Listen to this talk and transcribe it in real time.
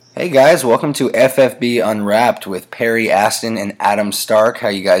Hey guys, welcome to FFB Unwrapped with Perry Aston and Adam Stark. How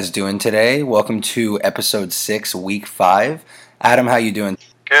you guys doing today? Welcome to episode 6, week 5. Adam, how you doing?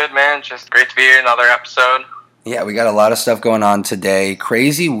 Good, man. Just great to be here. Another episode. Yeah, we got a lot of stuff going on today.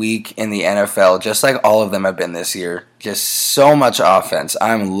 Crazy week in the NFL, just like all of them have been this year. Just so much offense.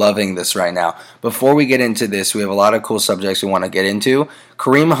 I'm loving this right now. Before we get into this, we have a lot of cool subjects we want to get into.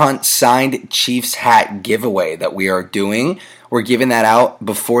 Kareem Hunt signed Chiefs hat giveaway that we are doing. We're giving that out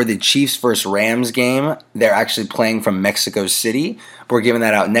before the Chiefs vs. Rams game. They're actually playing from Mexico City. We're giving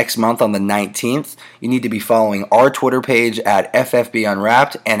that out next month on the 19th. You need to be following our Twitter page at FFB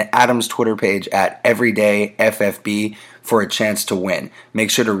Unwrapped and Adam's Twitter page at EverydayFFB for a chance to win.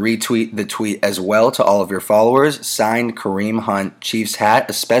 Make sure to retweet the tweet as well to all of your followers. Signed Kareem Hunt Chiefs hat,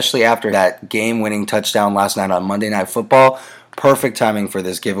 especially after that game-winning touchdown last night on Monday Night Football. Perfect timing for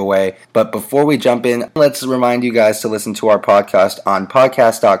this giveaway. But before we jump in, let's remind you guys to listen to our podcast on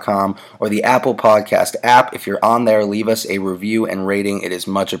podcast.com or the Apple Podcast app. If you're on there, leave us a review and rating. It is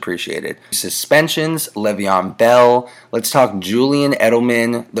much appreciated. Suspensions, Le'Veon Bell. Let's talk Julian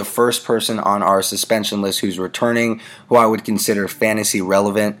Edelman, the first person on our suspension list who's returning, who I would consider fantasy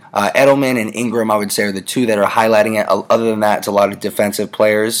relevant. Edelman and Ingram, I would say, are the two that are highlighting it. Other than that, it's a lot of defensive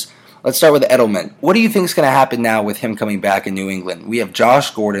players. Let's start with Edelman. What do you think is going to happen now with him coming back in New England? We have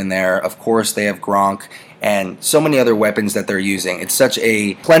Josh Gordon there. Of course, they have Gronk and so many other weapons that they're using. It's such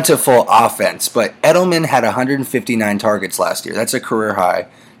a plentiful offense. But Edelman had 159 targets last year. That's a career high.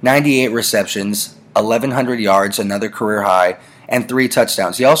 98 receptions, 1,100 yards, another career high, and 3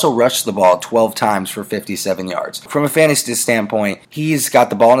 touchdowns. He also rushed the ball 12 times for 57 yards. From a fantasy standpoint, he's got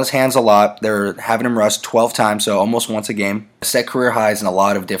the ball in his hands a lot. They're having him rush 12 times, so almost once a game. Set career highs in a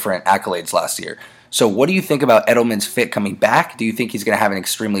lot of different accolades last year. So what do you think about Edelman's fit coming back? Do you think he's going to have an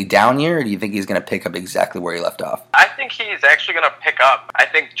extremely down year, or do you think he's going to pick up exactly where he left off? I think he's actually going to pick up. I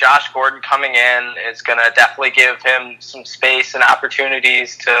think Josh Gordon coming in is going to definitely give him some space and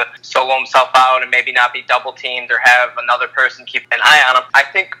opportunities to solo himself out and maybe not be double teamed or have another person keep an eye on him. I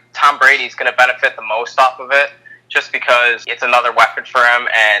think Tom Brady's going to benefit the most off of it, just because it's another weapon for him,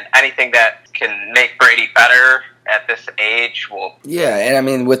 and anything that can make Brady better at this age will... Yeah, and I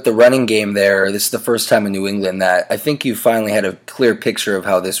mean, with the running game there, this is the first time in New England that I think you finally had a clear picture of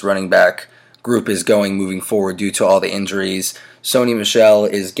how this running back group is going moving forward due to all the injuries. Sony Michel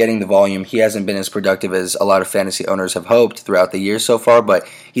is getting the volume. He hasn't been as productive as a lot of fantasy owners have hoped throughout the year so far, but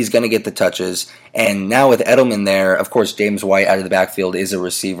he's going to get the touches. And now with Edelman there, of course, James White out of the backfield is a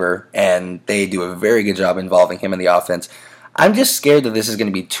receiver, and they do a very good job involving him in the offense. I'm just scared that this is going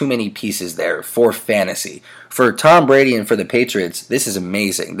to be too many pieces there for fantasy. For Tom Brady and for the Patriots, this is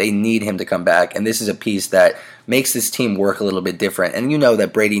amazing. They need him to come back, and this is a piece that makes this team work a little bit different. And you know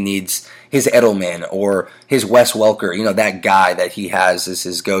that Brady needs his Edelman or his Wes Welker, that guy that he has as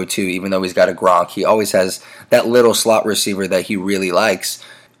his go-to, even though he's got a Gronk. He always has that little slot receiver that he really likes.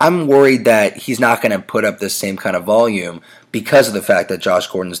 I'm worried that he's not going to put up the same kind of volume because of the fact that Josh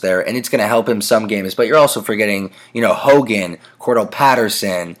Gordon's there, and it's going to help him some games. But you're also forgetting, Hogan, Cordell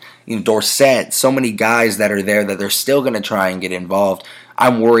Patterson, Dorsett, so many guys that are there that they're still going to try and get involved.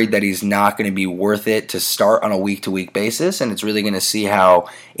 I'm worried that he's not going to be worth it to start on a week-to-week basis, and it's really going to see how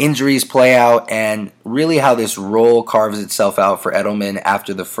injuries play out and really how this role carves itself out for Edelman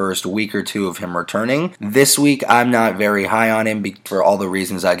after the first week or two of him returning. This week, I'm not very high on him for all the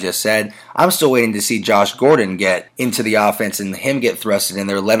reasons I just said. I'm still waiting to see Josh Gordon get into the offense and him get thrusted in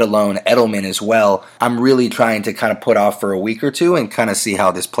there, let alone Edelman as well. I'm really trying to kind of put off for a week or two and kind of see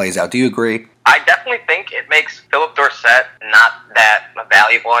how this plays out. Do you agree? I definitely think it makes Philip Dorsett not that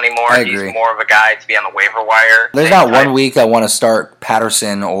valuable anymore. I agree. He's more of a guy to be on the waiver wire. There's not one week I want to start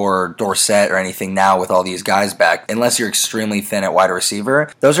Patterson or Dorsett or anything now with all these guys back, unless you're extremely thin at wide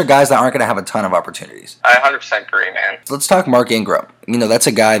receiver. Those are guys that aren't going to have a ton of opportunities. I 100% agree, man. So let's talk Mark Ingram. That's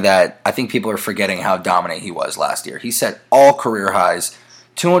a guy that I think people are forgetting how dominant he was last year. He set all career highs,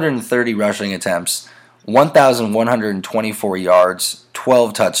 230 rushing attempts, 1,124 yards,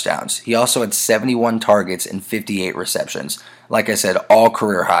 12 touchdowns. He also had 71 targets and 58 receptions. Like I said, all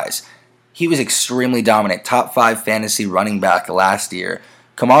career highs. He was extremely dominant, top 5 fantasy running back last year.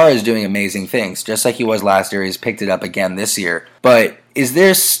 Kamara is doing amazing things. Just like he was last year, he's picked it up again this year. But is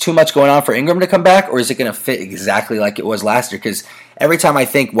there too much going on for Ingram to come back, or is it going to fit exactly like it was last year? Because every time I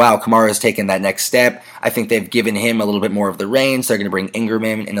think, wow, Kamara has taken that next step, I think they've given him a little bit more of the reins. They're going to bring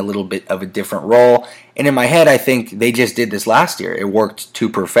Ingram in a little bit of a different role. And in my head, I think they just did this last year. It worked to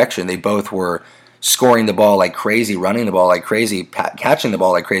perfection. They both were scoring the ball like crazy, running the ball like crazy, catching the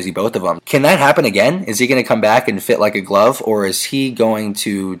ball like crazy, both of them. Can that happen again? Is he going to come back and fit like a glove, or is he going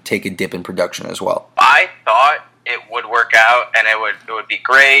to take a dip in production as well? I thought it would work out and it would be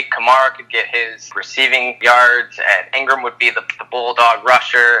great. Kamara could get his receiving yards and Ingram would be the bulldog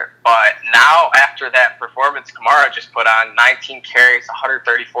rusher. But now, after that performance Kamara just put on, 19 carries,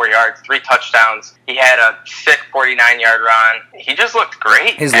 134 yards, 3 touchdowns. He had a sick 49-yard run. He just looked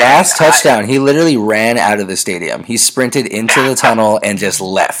great. His last touchdown, he literally ran out of the stadium. He sprinted into the tunnel and just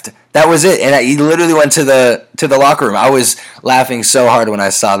left. That was it. And he literally went to the locker room. I was laughing so hard when I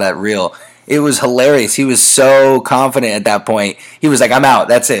saw that reel. It was hilarious. He was so confident at that point. He was like, I'm out.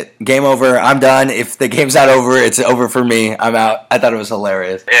 That's it. Game over. I'm done. If the game's not over, it's over for me. I'm out. I thought it was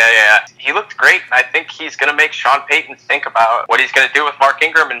hilarious. Yeah. He looked great. I think he's going to make Sean Payton think about what he's going to do with Mark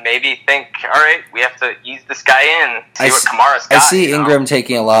Ingram and maybe think, all right, we have to ease this guy in, see what Kamara's got. I see Ingram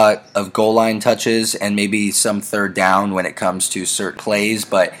taking a lot of goal line touches and maybe some third down when it comes to certain plays.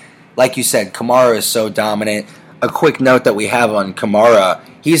 But like you said, Kamara is so dominant. A quick note that we have on Kamara,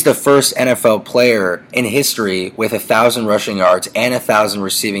 he's the first NFL player in history with 1,000 rushing yards and 1,000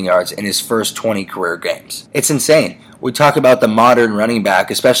 receiving yards in his first 20 career games. It's insane. We talk about the modern running back,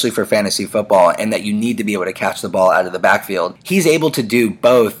 especially for fantasy football, and that you need to be able to catch the ball out of the backfield. He's able to do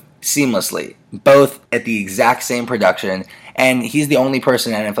both seamlessly, both at the exact same production, and he's the only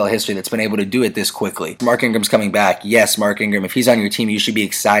person in NFL history that's been able to do it this quickly. Mark Ingram's coming back. Yes, Mark Ingram, if he's on your team, you should be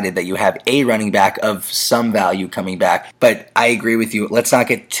excited that you have a running back of some value coming back. But I agree with you. Let's not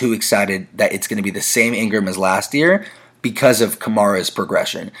get too excited that it's going to be the same Ingram as last year, because of Kamara's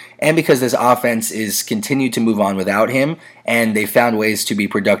progression and because this offense is continued to move on without him, and they found ways to be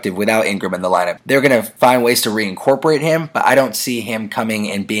productive without Ingram in the lineup. They're going to find ways to reincorporate him, but I don't see him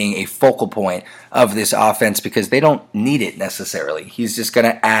coming and being a focal point of this offense because they don't need it necessarily. He's just going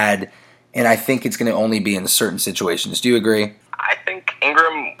to add, and I think it's going to only be in certain situations. Do you agree? I think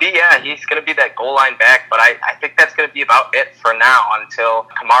Ingram, he's going to be that goal line back, but I think that's going to be about it for now until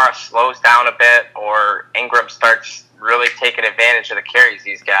Kamara slows down a bit or Ingram starts really taking advantage of the carries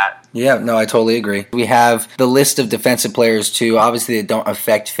he's got. Yeah, no, I totally agree. We have the list of defensive players, too. Obviously, they don't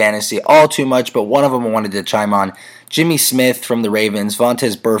affect fantasy all too much, but one of them I wanted to chime on. Jimmy Smith from the Ravens,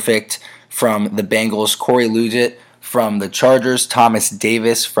 Vontaze Burfict from the Bengals, Corey Liuget from the Chargers, Thomas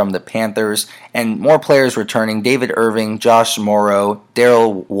Davis from the Panthers, and more players returning: David Irving, Josh Morrow,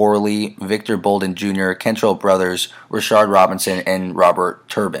 Daryl Worley, Victor Bolden Jr., Kentrell Brothers, Rashard Robinson, and Robert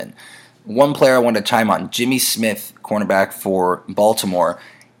Turbin. One player I wanted to chime on, Jimmy Smith, cornerback for Baltimore.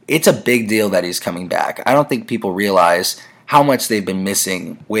 It's a big deal that he's coming back. I don't think people realize how much they've been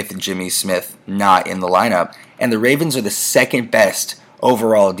missing with Jimmy Smith not in the lineup. And the Ravens are the second best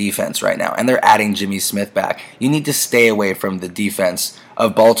overall defense right now, and they're adding Jimmy Smith back. You need to stay away from the defense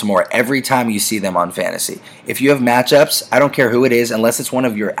of Baltimore every time you see them on fantasy. If you have matchups, I don't care who it is, unless it's one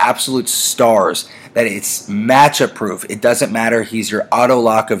of your absolute stars, that it's matchup proof. It doesn't matter. He's your auto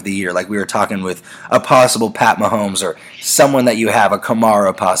lock of the year, like we were talking with a possible Pat Mahomes or someone that you have, a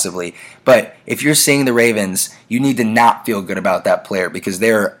Kamara possibly. But if you're seeing the Ravens, you need to not feel good about that player because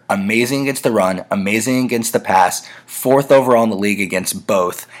they're amazing against the run, amazing against the pass, 4th overall in the league against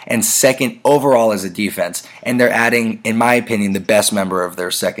both, and 2nd overall as a defense. And they're adding, in my opinion, the best member of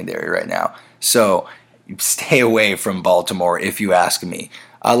their secondary right now. So stay away from Baltimore if you ask me.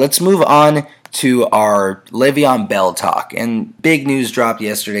 Let's move on to our Le'Veon Bell talk. And big news dropped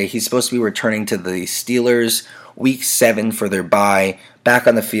yesterday. He's supposed to be returning to the Steelers Week 7 for their bye, back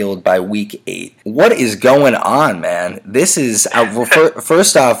on the field by Week 8. What is going on, man? This is,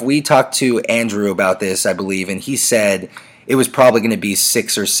 first off, we talked to Andrew about this, I believe, and he said it was probably going to be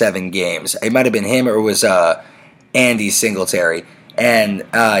 6 or 7 games. It might have been him or it was Andy Singletary. And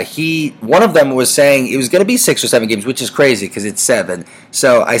one of them was saying it was going to be 6 or 7 games, which is crazy because it's 7.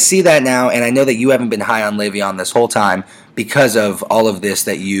 So I see that now, and I know that you haven't been high on Le'Veon this whole time because of all of this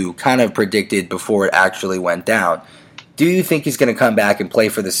that you kind of predicted before it actually went down. Do you think he's going to come back and play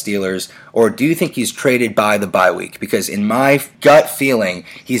for the Steelers, or do you think he's traded by the bye week? Because in my gut feeling,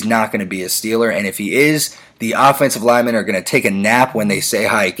 he's not going to be a Steeler, and if he is, the offensive linemen are going to take a nap when they say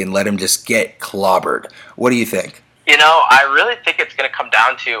hike and let him just get clobbered. What do you think? You know, I really think it's going to come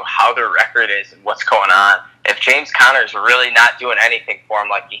down to how their record is and what's going on. If James Conner's really not doing anything for him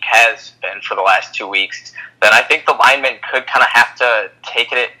like he has been for the last 2 weeks, then I think the linemen could kind of have to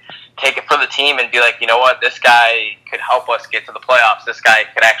take it for the team and be like, you know what, this guy could help us get to the playoffs. This guy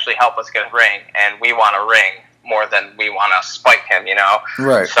could actually help us get a ring, and we want a ring more than we want to spike him, you know?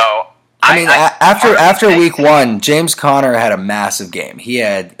 Right. So I mean, after week 1, James Conner had a massive game. He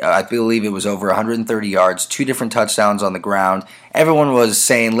had, I believe it was over 130 yards, 2 different touchdowns on the ground. Everyone was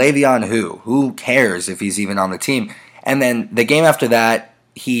saying, Le'Veon who? Who cares if he's even on the team? And then the game after that,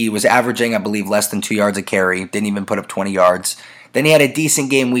 he was averaging, I believe, less than 2 yards a carry, didn't even put up 20 yards. Then he had a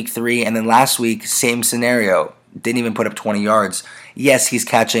decent game week 3, and then last week, same scenario. didn't even put up 20 yards. Yes, he's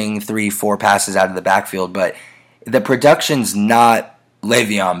catching 3-4 passes out of the backfield, but the production's not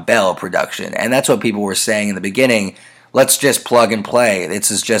Le'Veon Bell production. And that's what people were saying in the beginning. Let's just plug and play.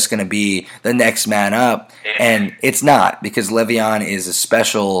 This is just going to be the next man up. And it's not, because Le'Veon is a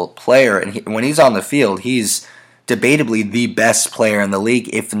special player. And when he's on the field, he's debatably the best player in the league,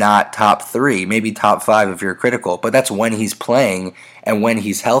 if not top 3, maybe top 5 if you're critical. But that's when he's playing and when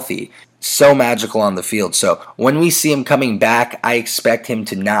he's healthy. So magical on the field. So when we see him coming back, I expect him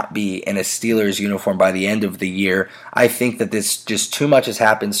to not be in a Steelers uniform by the end of the year. I think that this just too much has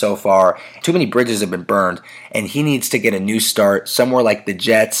happened so far. Too many bridges have been burned, and he needs to get a new start somewhere like the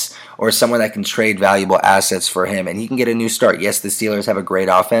Jets or somewhere that can trade valuable assets for him, and he can get a new start. Yes, the Steelers have a great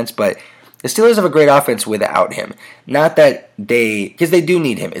offense, but the Steelers have a great offense without him. Not that because they do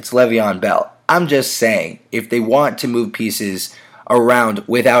need him. It's Le'Veon Bell. I'm just saying, if they want to move pieces around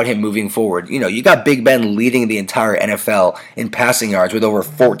without him moving forward. You got Big Ben leading the entire NFL in passing yards with over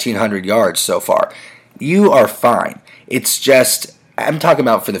 1,400 yards so far. You are fine. It's just, I'm talking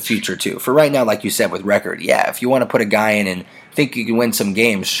about for the future too. For right now, like you said, with record, yeah, if you want to put a guy in and think you can win some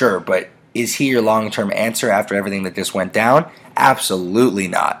games, sure, but is he your long-term answer after everything that just went down? Absolutely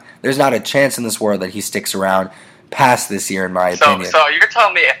not. There's not a chance in this world that he sticks around past this year, in my opinion. So you're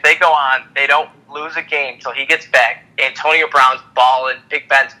telling me if they go on, they don't lose a game till he gets back, Antonio Brown's balling, Big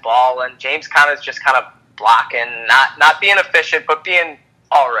Ben's balling, James Conner's just kind of blocking, not being efficient, but being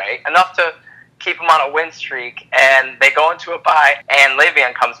all right, enough to keep him on a win streak, and they go into a bye, and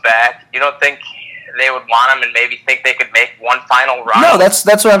Le'Veon comes back, you don't think they would want him and maybe think they could make one final run? No, that's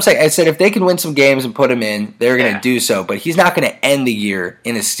what I'm saying. I said if they can win some games and put him in, they're going to do so. But he's not going to end the year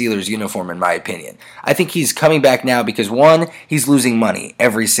in a Steelers uniform, in my opinion. I think he's coming back now because, one, he's losing money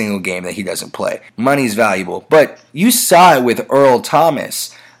every single game that he doesn't play. Money's valuable. But you saw it with Earl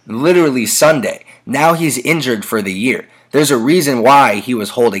Thomas literally Sunday. Now he's injured for the year. There's a reason why he was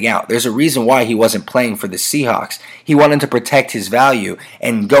holding out. There's a reason why he wasn't playing for the Seahawks. He wanted to protect his value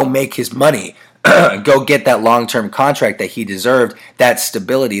and go make his money. Go get that long-term contract that he deserved, that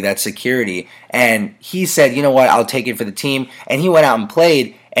stability, that security. And he said, you know what, I'll take it for the team. And he went out and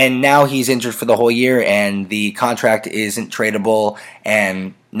played, and now he's injured for the whole year, and the contract isn't tradable,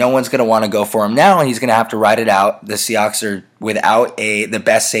 and no one's going to want to go for him now, and he's going to have to ride it out. The Seahawks are without the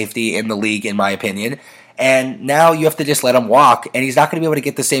best safety in the league, in my opinion. And now you have to just let him walk, and he's not going to be able to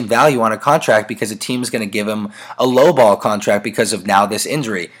get the same value on a contract because a team is going to give him a lowball contract because of now this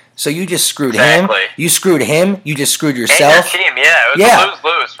injury. So you just screwed him. You screwed him. You just screwed yourself. And your team, it was a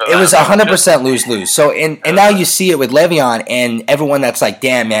lose-lose for them. It was 100% lose-lose. So and now you see it with Le'Veon, and everyone that's like,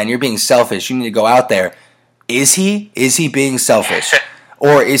 damn, man, you're being selfish. You need to go out there. Is he? Is he being selfish?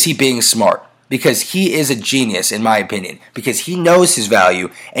 Or is he being smart? Because he is a genius, in my opinion. Because he knows his value,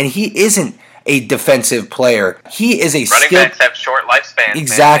 and he isn't a defensive player. He is a running backs have short lifespans.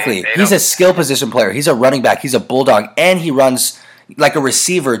 Exactly. He's a skill position player. He's a running back. He's a bulldog, and he runs like a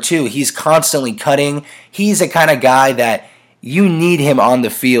receiver too. He's constantly cutting. He's the kind of guy that you need him on the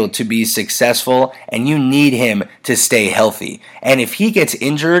field to be successful, and you need him to stay healthy. And if he gets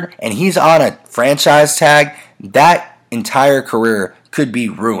injured and he's on a franchise tag, that entire career could be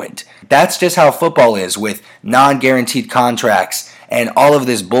ruined. That's just how football is with non-guaranteed contracts and all of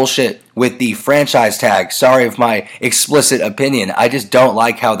this bullshit with the franchise tag. Sorry if my explicit opinion. I just don't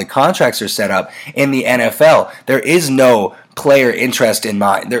like how the contracts are set up in the NFL. There is no player interest in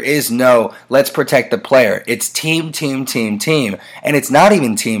mind. There is no, let's protect the player. It's team, team, team, team. And it's not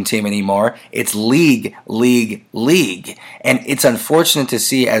even team, team anymore. It's league, league, league. And it's unfortunate to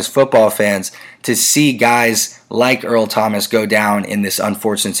see as football fans to see guys like Earl Thomas go down in this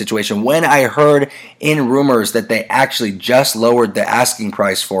unfortunate situation. When I heard in rumors that they actually just lowered the asking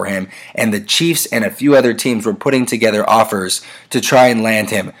price for him, and the Chiefs and a few other teams were putting together offers to try and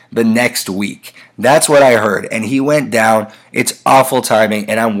land him the next week. That's what I heard, and he went down. It's awful timing,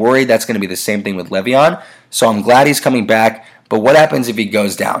 and I'm worried that's going to be the same thing with Le'Veon, so I'm glad he's coming back, but what happens if he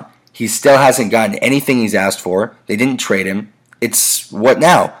goes down? He still hasn't gotten anything he's asked for. They didn't trade him. It's what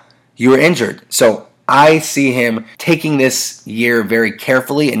now? You were injured. So I see him taking this year very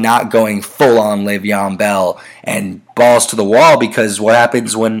carefully and not going full-on Le'Veon Bell and balls to the wall, because what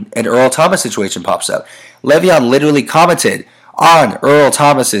happens when an Earl Thomas situation pops up? Le'Veon literally commented on Earl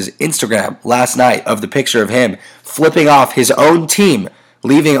Thomas's Instagram last night of the picture of him flipping off his own team,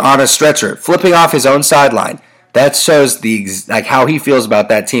 leaving on a stretcher, flipping off his own sideline. That shows how he feels about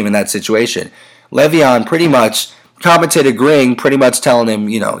that team in that situation. Le'Veon pretty much commented agreeing, pretty much telling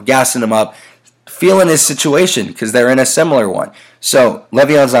him, gassing him up, feeling his situation because they're in a similar one. So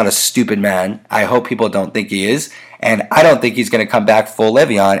Le'Veon's not a stupid man. I hope people don't think he is. And I don't think he's going to come back full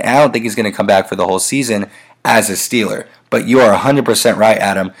Le'Veon. And I don't think he's going to come back for the whole season as a Steeler. But you are 100% right,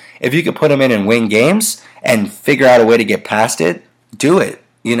 Adam. If you could put him in and win games and figure out a way to get past it, do it.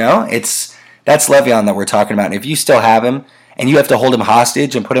 That's Le'Veon that we're talking about. And if you still have him and you have to hold him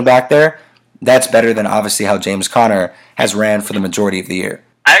hostage and put him back there, that's better than obviously how James Conner has ran for the majority of the year.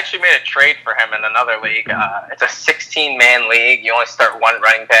 I actually made a trade for him in another league. It's a 16-man league. You only start one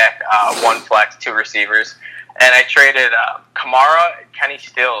running back, one flex, two receivers. And I traded Kamara and Kenny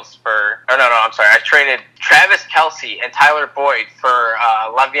Stills I traded Travis Kelce and Tyler Boyd for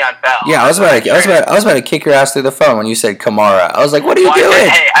Le'Veon Bell. Yeah, I was about to kick your ass through the phone when you said Kamara. I was like, what are you doing?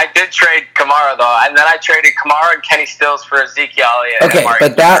 I did trade Kamara, though. And then I traded Kamara and Kenny Stills for Ezekiel Elliott. Okay,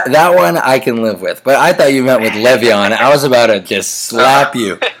 but that one I can live with. But I thought you meant with Le'Veon. I was about to just slap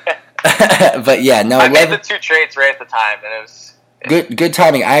you. But yeah, no. I made the two trades right at the time, and it was... Good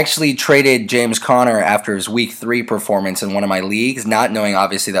timing. I actually traded James Conner after his Week 3 performance in one of my leagues, not knowing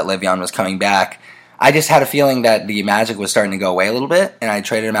obviously that Le'Veon was coming back. I just had a feeling that the magic was starting to go away a little bit, and I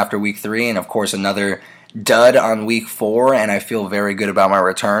traded him after Week 3, and of course another dud on Week 4, and I feel very good about my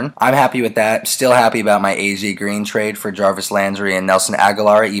return. I'm happy with that. Still happy about my AJ Green trade for Jarvis Landry and Nelson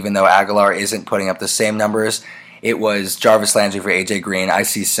Aguilar, even though Aguilar isn't putting up the same numbers. It was Jarvis Landry for AJ Green. I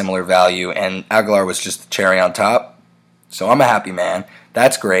see similar value, and Aguilar was just the cherry on top. So I'm a happy man.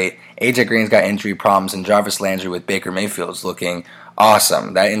 That's great. AJ Green's got injury problems, and Jarvis Landry with Baker Mayfield's looking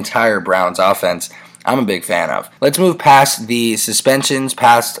awesome. That entire Browns offense, I'm a big fan of. Let's move past the suspensions,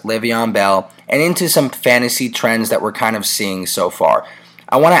 past Le'Veon Bell, and into some fantasy trends that we're kind of seeing so far.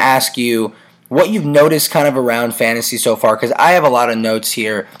 I want to ask you what you've noticed kind of around fantasy so far, because I have a lot of notes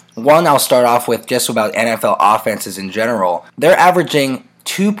here. One, I'll start off with just about NFL offenses in general. They're averaging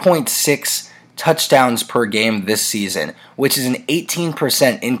 2.6 touchdowns per game this season, which is an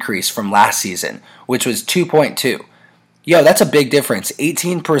 18% increase from last season, which was 2.2. Yo, that's a big difference.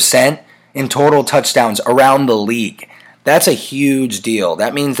 18% in total touchdowns around the league. That's a huge deal.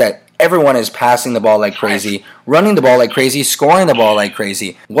 That means that everyone is passing the ball like crazy, running the ball like crazy, scoring the ball like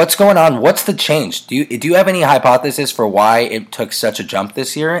crazy. What's going on? What's the change? Do you have any hypothesis for why it took such a jump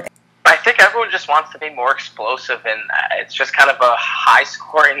this year? I think everyone just wants to be more explosive, and it's just kind of a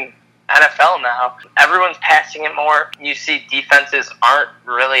high-scoring NFL now. Everyone's passing it more. You see defenses aren't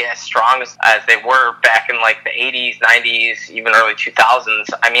really as strong as they were back in like the 80s, 90s, even early 2000s.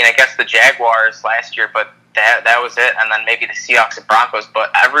 I mean, I guess the Jaguars last year, but that was it, and then maybe the Seahawks and Broncos, but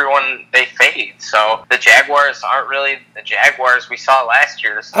everyone, they fade. So the Jaguars aren't really the Jaguars we saw last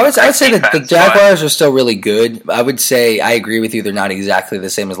year. I would say that the Jaguars are still really good. I would say I agree with you, they're not exactly the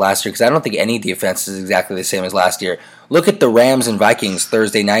same as last year, because I don't think any defense is exactly the same as last year. Look at the Rams and Vikings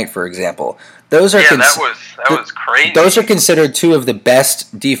Thursday night, for example. Those are that was crazy. Those are considered two of the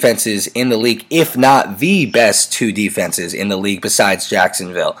best defenses in the league, if not the best two defenses in the league besides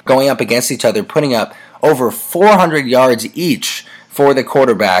Jacksonville. Going up against each other, putting up over 400 yards each for the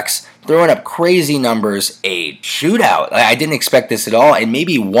quarterbacks, throwing up crazy numbers, a shootout. I didn't expect this at all, and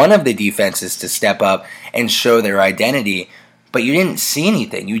maybe one of the defenses to step up and show their identity, but you didn't see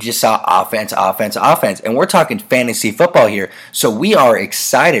anything. You just saw offense, offense, offense, and we're talking fantasy football here, so we are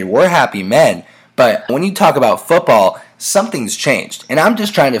excited. We're happy men, but when you talk about football, something's changed, and I'm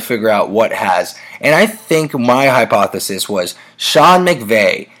just trying to figure out what has, and I think my hypothesis was Sean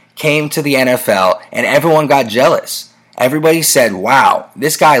McVay came to the NFL and everyone got jealous. Everybody said, wow,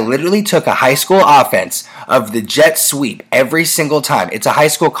 this guy literally took a high school offense of the jet sweep every single time. It's a high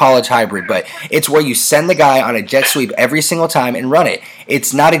school college hybrid, but it's where you send the guy on a jet sweep every single time and run it.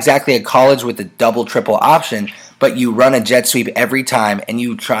 It's not exactly a college with a double, triple option, but you run a jet sweep every time and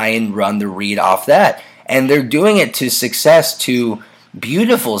you try and run the read off that. And they're doing it to success, to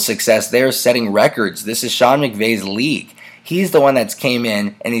beautiful success. They're setting records. This is Sean McVay's league. He's the one that's came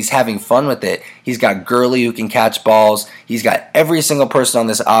in, and he's having fun with it. He's got Gurley who can catch balls. He's got every single person on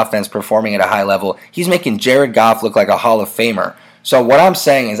this offense performing at a high level. He's making Jared Goff look like a Hall of Famer. So what I'm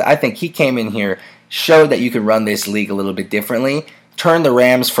saying is I think he came in here, showed that you can run this league a little bit differently, turned the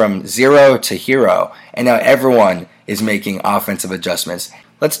Rams from zero to hero, and now everyone is making offensive adjustments.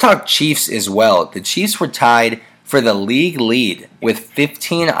 Let's talk Chiefs as well. The Chiefs were tied for the league lead with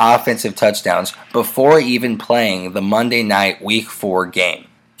 15 offensive touchdowns before even playing the Monday night Week 4 game.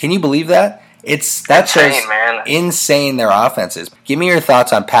 Can you believe that? That shows insane their offenses. Give me your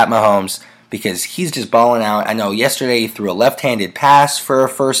thoughts on Pat Mahomes, because he's just balling out. I know yesterday he threw a left-handed pass for a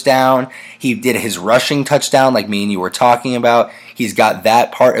first down. He did his rushing touchdown like me and you were talking about. He's got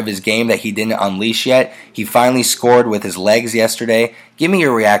that part of his game that he didn't unleash yet. He finally scored with his legs yesterday. Give me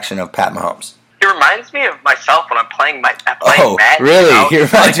your reaction of Pat Mahomes. He reminds me of myself when I'm playing Madden. Oh, really? He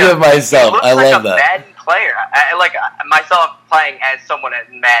reminds you of myself. I love that. He looks like a Madden player. I like myself playing as someone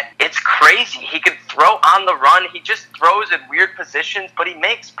at Madden. It's crazy. He could throw on the run. He just throws in weird positions, but he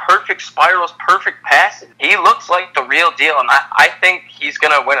makes perfect spirals, perfect passes. He looks like the real deal, and I think he's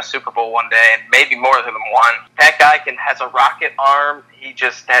going to win a Super Bowl one day, and maybe more than one. That guy has a rocket arm. He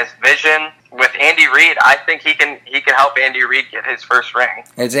just has vision. With Andy Reid, I think he can help Andy Reid get his first ring.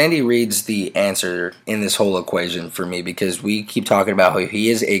 It's Andy Reid's the answer in this whole equation for me, because we keep talking about how he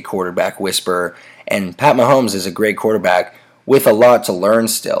is a quarterback whisperer, and Pat Mahomes is a great quarterback with a lot to learn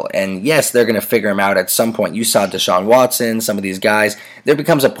still. And yes, they're going to figure him out at some point. You saw Deshaun Watson, some of these guys. There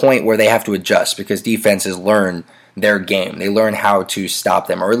becomes a point where they have to adjust because defenses learn their game. They learn how to stop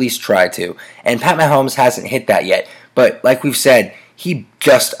them, or at least try to. And Pat Mahomes hasn't hit that yet. But like we've said, he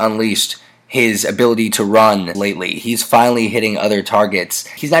just unleashed his ability to run lately. He's finally hitting other targets.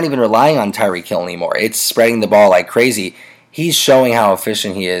 He's not even relying on Tyreek Hill anymore. It's spreading the ball like crazy. He's showing how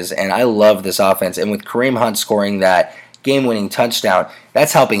efficient he is, and I love this offense. And with Kareem Hunt scoring that game-winning touchdown,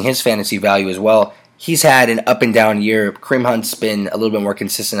 that's helping his fantasy value as well. He's had an up-and-down year. Kareem Hunt's been a little bit more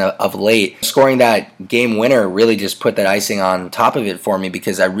consistent of late. Scoring that game winner really just put that icing on top of it for me,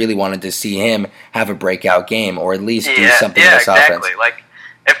 because I really wanted to see him have a breakout game, or at least do something in this offense. Like,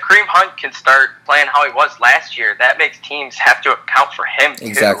 if Kareem Hunt can start playing how he was last year, that makes teams have to account for him too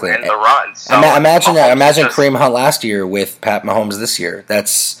in the runs. So imagine Kareem Hunt last year with Pat Mahomes this year.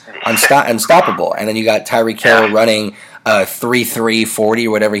 That's unstoppable. And then you got Tyreek Hill running 3.3 40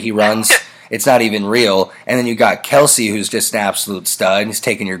 or whatever he runs. It's not even real. And then you got Kelsey, who's just an absolute stud. He's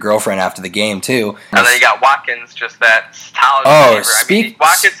taking your girlfriend after the game, too. And then you got Watkins, just that solid receiver.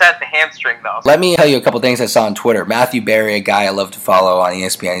 Watkins has the hamstring, though. Let me tell you a couple things I saw on Twitter. Matthew Berry, a guy I love to follow on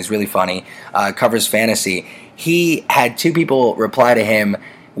ESPN. He's really funny. Covers fantasy. He had two people reply to him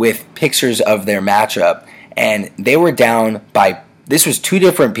with pictures of their matchup. And they were down by, this was two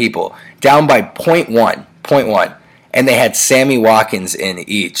different people, down by 0.1. And they had Sammy Watkins in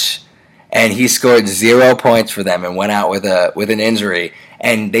each. And he scored 0 points for them and went out with an injury.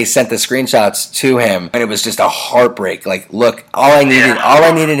 And they sent the screenshots to him, and it was just a heartbreak. Like, look, all I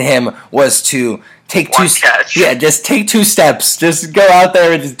needed him was to take just take 2 steps. Just go out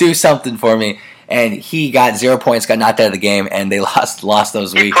there and just do something for me. And he got 0 points, got knocked out of the game, and they lost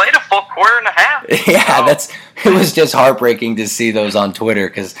those weeks. He played a full quarter and a half. Yeah, it was just heartbreaking to see those on Twitter,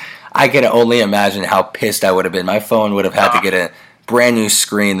 because I can only imagine how pissed I would have been. My phone would have had to get a brand new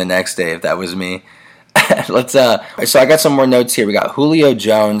screen the next day if that was me. So I got some more notes here. We got Julio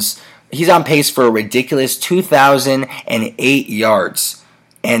Jones. He's on pace for a ridiculous 2,008 yards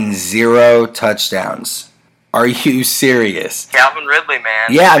and 0 touchdowns. Are you serious? Calvin Ridley, man.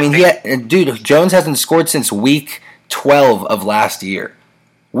 Yeah, I mean, Jones hasn't scored since week 12 of last year.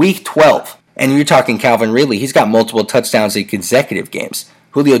 Week 12. And you're talking Calvin Ridley. He's got multiple touchdowns in consecutive games.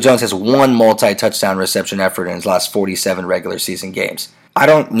 Julio Jones has 1 multi-touchdown reception effort in his last 47 regular season games. I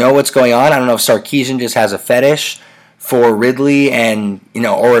don't know what's going on. I don't know if Sarkisian just has a fetish for Ridley, and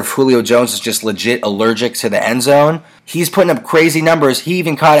or if Julio Jones is just legit allergic to the end zone. He's putting up crazy numbers. He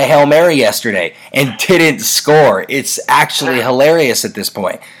even caught a Hail Mary yesterday and didn't score. It's actually hilarious at this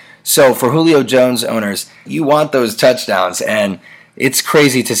point. So for Julio Jones owners, you want those touchdowns, and it's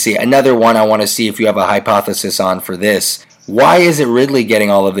crazy to see. Another one I want to see if you have a hypothesis on for this. Why is it Ridley getting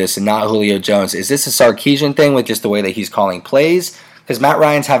all of this and not Julio Jones? Is this a Sarkisian thing with just the way that he's calling plays? Because Matt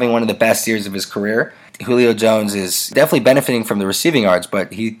Ryan's having one of the best years of his career. Julio Jones is definitely benefiting from the receiving yards,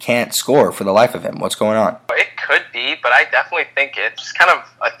 but he can't score for the life of him. What's going on? It could be, but I definitely think it's kind of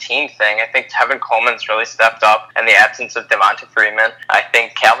a team thing. I think Tevin Coleman's really stepped up in the absence of Devonta Freeman. I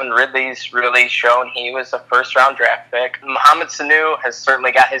think Calvin Ridley's really shown he was a first-round draft pick. Mohamed Sanu has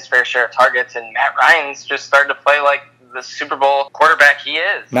certainly got his fair share of targets, and Matt Ryan's just started to play like the Super Bowl quarterback he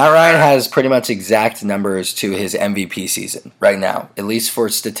is. Matt Ryan has pretty much exact numbers to his MVP season right now, at least for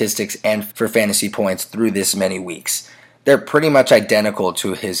statistics and for fantasy points through this many weeks. They're pretty much identical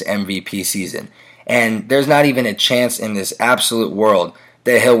to his MVP season. And there's not even a chance in this absolute world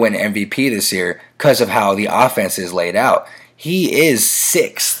that he'll win MVP this year because of how the offense is laid out. He is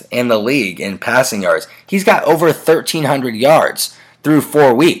 6th in the league in passing yards. He's got over 1,300 yards through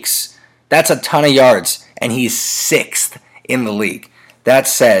 4 weeks. That's a ton of yards, and he's 6th in the league. That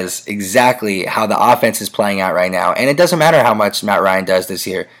says exactly how the offense is playing out right now, and it doesn't matter how much Matt Ryan does this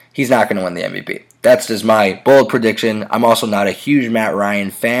year. He's not going to win the MVP. That's just my bold prediction. I'm also not a huge Matt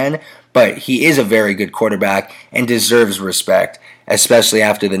Ryan fan, but he is a very good quarterback and deserves respect, especially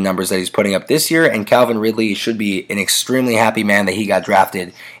after the numbers that he's putting up this year. And Calvin Ridley should be an extremely happy man that he got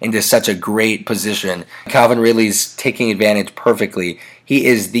drafted into such a great position. Calvin Ridley's taking advantage perfectly. He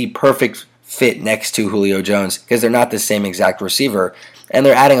is the perfect fit next to Julio Jones because they're not the same exact receiver, and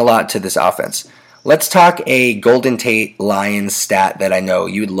they're adding a lot to this offense. Let's talk a Golden Tate Lions stat that I know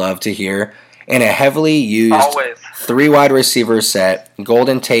you'd love to hear. In a heavily used three wide receiver set,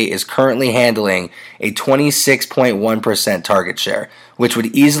 Golden Tate is currently handling a 26.1% target share, which would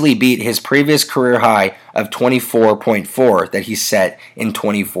easily beat his previous career high of 24.4 that he set in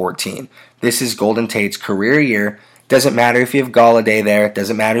 2014. This is Golden Tate's career year. Doesn't matter if you have Galladay there.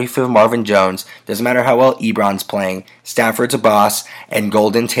 Doesn't matter if you have Marvin Jones. Doesn't matter how well Ebron's playing. Stafford's a boss, and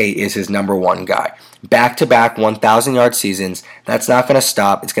Golden Tate is his number one guy. Back-to-back 1,000-yard seasons. That's not going to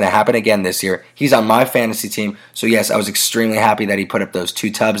stop. It's going to happen again this year. He's on my fantasy team, so yes, I was extremely happy that he put up those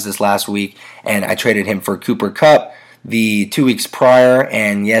 2 tubs this last week, and I traded him for Cooper Kupp the 2 weeks prior,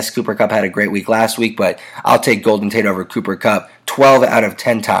 and yes, Cooper Kupp had a great week last week, but I'll take Golden Tate over Cooper Kupp 12 out of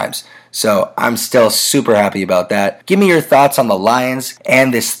 10 times. So I'm still super happy about that. Give me your thoughts on the Lions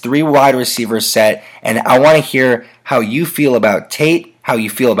and this 3 wide receiver set, and I want to hear how you feel about Tate, how you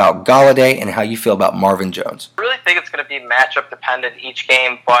feel about Galladay, and how you feel about Marvin Jones. I really think it's going to be matchup dependent each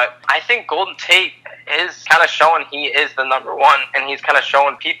game, but I think Golden Tate is kind of showing he is the number one, and he's kind of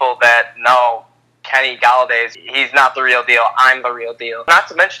showing people that no, Kenny Galladay, he's not the real deal. I'm the real deal. Not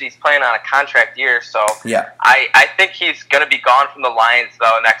to mention he's playing on a contract year, so yeah. I think he's going to be gone from the Lions,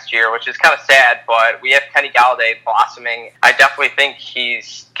 though, next year, which is kind of sad, but we have Kenny Galladay blossoming. I definitely think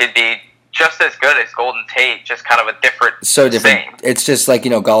could be just as good as Golden Tate, just kind of a different thing. It's just like,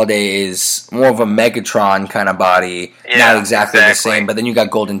 Galladay is more of a Megatron kind of body, not exactly the same, but then you got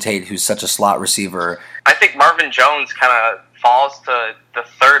Golden Tate, who's such a slot receiver. I think Marvin Jones kind of falls to the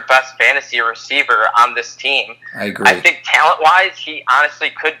 3rd best fantasy receiver on this team. I agree. I think talent-wise, he honestly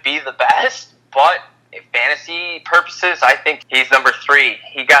could be the best, but in fantasy purposes, I think he's number 3.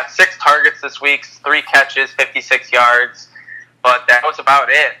 He got 6 targets this week, 3 catches, 56 yards, but that was about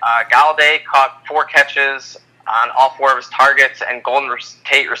it. Galladay caught 4 catches on all 4 of his targets, and Golden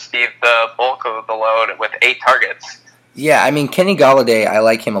Tate received the bulk of the load with 8 targets. Yeah, I mean, Kenny Galladay, I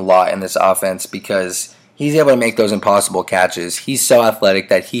like him a lot in this offense because he's able to make those impossible catches. He's so athletic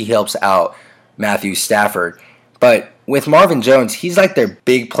that he helps out Matthew Stafford. But with Marvin Jones, he's like their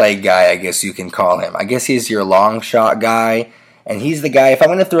big play guy, I guess you can call him. I guess he's your long shot guy. And he's the guy, if I'm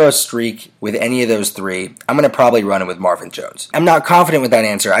going to throw a streak with any of those 3, I'm going to probably run it with Marvin Jones. I'm not confident with that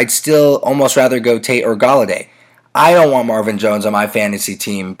answer. I'd still almost rather go Tate or Galladay. I don't want Marvin Jones on my fantasy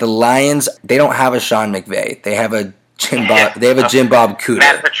team. The Lions, they don't have a Sean McVay. They have a Jim Bob Cooter.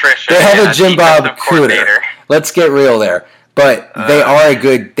 Matt Patricia. They have a Jim Bob Cooter. Let's get real there. But they are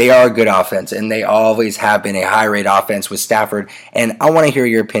a good offense, and they always have been a high rate offense with Stafford. And I want to hear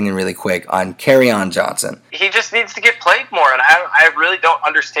your opinion really quick on Kerryon Johnson. He just needs to get played more, and I really don't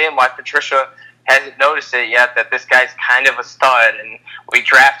understand why Patricia hasn't noticed it yet. That this guy's kind of a stud, and we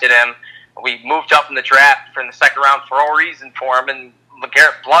drafted him. We moved up in the draft in the 2nd round for a reason for him, and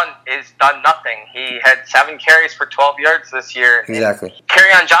LeGarrette Blount has done nothing. He had 7 carries for 12 yards this year. Exactly.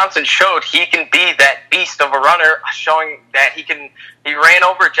 Kerryon Johnson showed he can be that beast of a runner, showing that he ran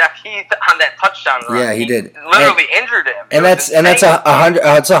over Jeff Heath on that touchdown run. Yeah, he did. Literally injured him. And that's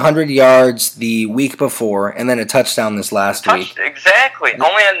 100 yards the week before, and then a touchdown this last week. Exactly. Only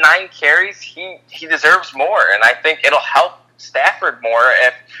on 9 carries. He deserves more, and I think it'll help Stafford more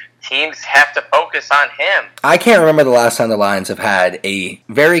if teams have to focus on him. I can't remember the last time the Lions have had a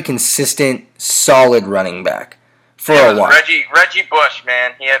very consistent, solid running back for a while. Reggie Bush,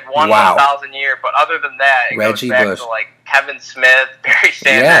 man. He had 1,000 year, but other than that, it goes back to like Kevin Smith, Barry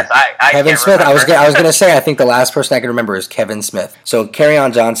Sanders. Yeah. Kevin Smith. I was gonna say I think the last person I can remember is Kevin Smith. So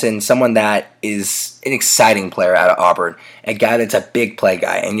Kerryon Johnson, someone that is an exciting player out of Auburn, a guy that's a big play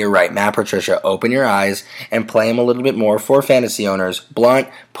guy. And you're right, Matt Patricia, open your eyes and play him a little bit more for fantasy owners. Blount,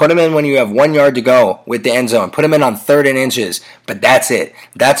 put him in when you have 1 yard to go with the end zone. Put him in on 3rd and inches. But that's it.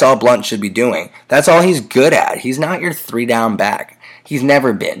 That's all Blount should be doing. That's all he's good at. He's not your 3-down back. He's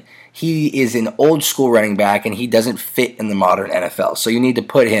never been. He is an old school running back, and he doesn't fit in the modern NFL. So you need to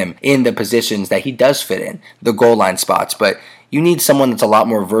put him in the positions that he does fit in, the goal line spots. But you need someone that's a lot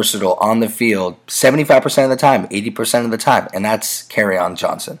more versatile on the field 75% of the time, 80% of the time, and that's Kerryon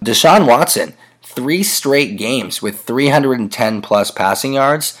Johnson. Deshaun Watson, 3 straight games with 310-plus passing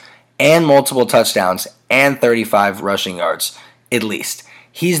yards and multiple touchdowns and 35 rushing yards, at least.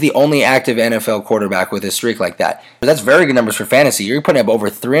 He's the only active NFL quarterback with a streak like that. That's very good numbers for fantasy. You're putting up over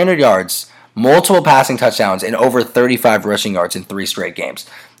 300 yards, multiple passing touchdowns, and over 35 rushing yards in 3 straight games.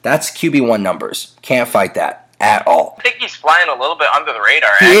 That's QB1 numbers. Can't fight that at all. I think he's flying a little bit under the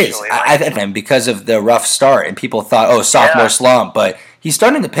radar, He is. I think because of the rough start, and people thought, sophomore slump, but he's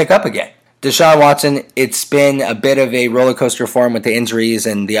starting to pick up again. Deshaun Watson, it's been a bit of a roller coaster for him with the injuries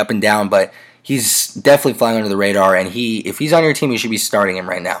and the up and down, but he's definitely flying under the radar, and if he's on your team, you should be starting him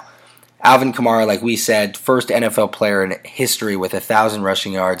right now. Alvin Kamara, like we said, first NFL player in history with 1,000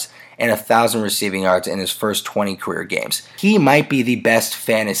 rushing yards and 1,000 receiving yards in his first 20 career games. He might be the best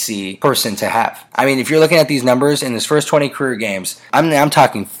fantasy person to have. I mean, if you're looking at these numbers in his first 20 career games, I'm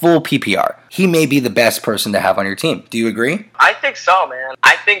talking full PPR. He may be the best person to have on your team. Do you agree? I think so, man.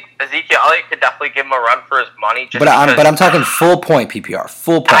 I think Ezekiel Elliott could definitely give him a run for his money. But I'm talking full point PPR,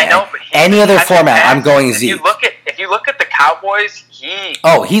 full point. I know, but any other format, I'm going Zeke. If you look at the Cowboys,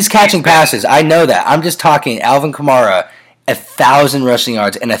 he's catching passes. I know that. I'm just talking Alvin Kamara. 1,000 rushing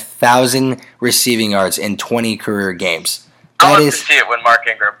yards and 1,000 receiving yards in 20 career games. I'll have to see it when Mark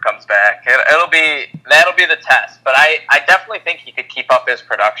Ingram comes back. That'll be the test. But I definitely think he could keep up his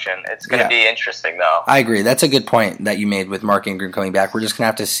production. It's going to be interesting, though. I agree. That's a good point that you made with Mark Ingram coming back. We're just going to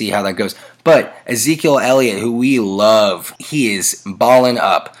have to see how that goes. But Ezekiel Elliott, who we love, he is balling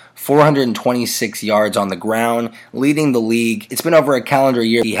up. 426 yards on the ground, leading the league. It's been over a calendar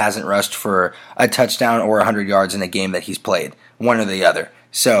year. He hasn't rushed for a touchdown or 100 yards in a game that he's played, one or the other.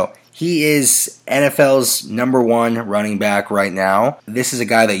 So he is NFL's number one running back right now. This is a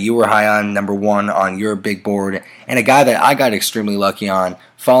guy that you were high on, number one on your big board, and a guy that I got extremely lucky on,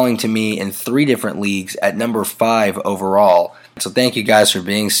 falling to me in 3 different leagues at number 5 overall. So thank you guys for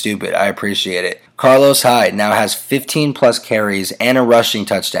being stupid. I appreciate it. Carlos Hyde now has 15 plus carries and a rushing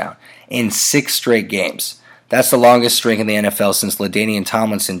touchdown in 6 straight games. That's the longest streak in the NFL since LaDainian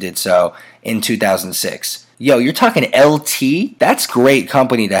Tomlinson did so in 2006. Yo, you're talking LT? That's great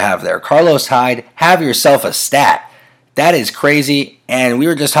company to have there. Carlos Hyde, have yourself a stat. That is crazy. And we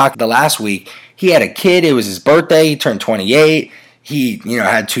were just talking the last week. He had a kid. It was his birthday. He turned 28. He,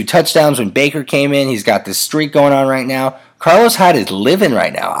 had 2 touchdowns when Baker came in. He's got this streak going on right now. Carlos Hyde is living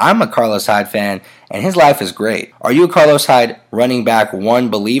right now. I'm a Carlos Hyde fan, and his life is great. Are you a Carlos Hyde running back 1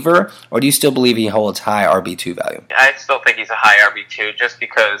 believer, or do you still believe he holds high RB2 value? I still think he's a high RB2 just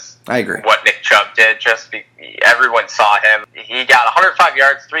because I agree. What Nick Chubb did. Everyone saw him. He got 105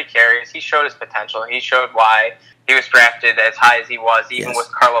 yards, 3 carries. He showed his potential. He showed why he was drafted as high as he was, even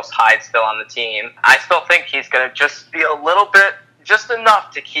with Carlos Hyde still on the team. I still think he's going to just be a little bit, just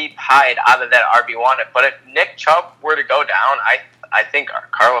enough to keep Hyde out of that RB1. But if Nick Chubb were to go down, I think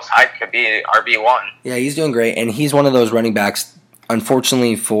Carlos Hyde could be RB1. Yeah, he's doing great, and he's one of those running backs,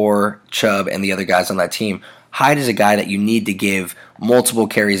 unfortunately for Chubb and the other guys on that team. Hyde is a guy that you need to give multiple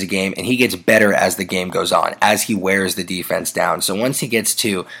carries a game, and he gets better as the game goes on, as he wears the defense down. So once he gets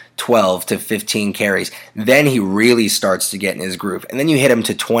to 12 to 15 carries, then he really starts to get in his groove. And then you hit him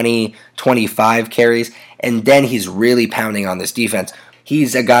to 20, 25 carries, and then he's really pounding on this defense.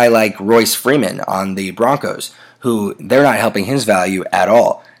 He's a guy like Royce Freeman on the Broncos, who they're not helping his value at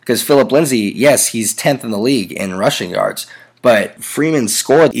all. Because Phillip Lindsay, yes, he's 10th in the league in rushing yards, but Freeman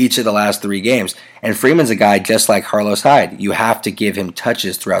scored each of the last 3 games. And Freeman's a guy just like Carlos Hyde. You have to give him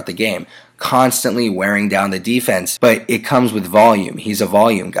touches throughout the game, constantly wearing down the defense. But it comes with volume. He's a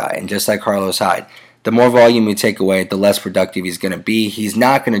volume guy. And just like Carlos Hyde, the more volume you take away, the less productive he's going to be. He's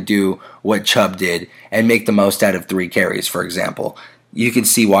not going to do what Chubb did and make the most out of 3 carries, for example. You can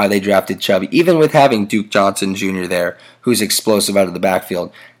see why they drafted Chubb, even with having Duke Johnson Jr. there, who's explosive out of the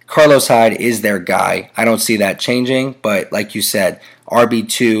backfield. Carlos Hyde is their guy. I don't see that changing, but like you said,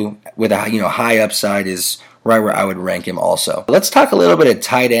 RB2 with a high upside is right where I would rank him also. Let's talk a little bit of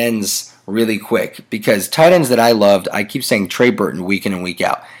tight ends really quick, because tight ends that I loved, I keep saying Trey Burton week in and week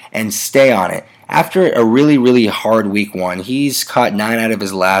out, and stay on it. After a really, really hard week 1, he's caught 9 out of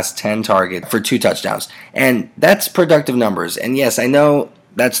his last 10 targets for 2 touchdowns. And that's productive numbers. And yes, I know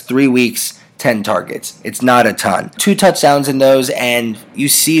that's 3 weeks, 10 targets. It's not a ton. 2 touchdowns in those, and you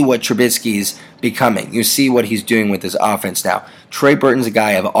see what Trubisky's becoming. You see what he's doing with his offense now. Trey Burton's a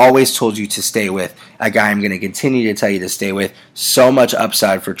guy I've always told you to stay with, a guy I'm going to continue to tell you to stay with. So much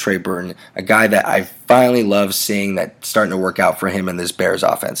upside for Trey Burton, a guy that I finally love seeing that's starting to work out for him in this Bears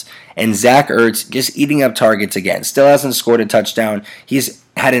offense. And Zach Ertz just eating up targets again. Still hasn't scored a touchdown. He's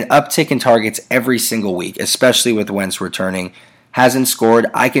had an uptick in targets every single week, especially with Wentz returning. Hasn't scored.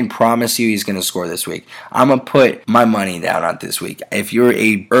 I can promise you he's going to score this week. I'm going to put my money down on this week. If you're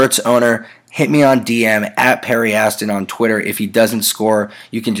a Ertz owner, hit me on DM at Perry Aston on Twitter. If he doesn't score,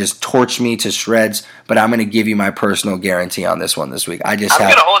 you can just torch me to shreds, but I'm going to give you my personal guarantee on this one this week. I'm going to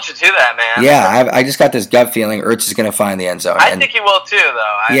hold you to that, man. Yeah, I just got this gut feeling Ertz is going to find the end zone. I think he will too,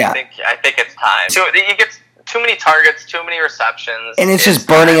 though. I think it's time. So he gets too many targets, too many receptions. And it's just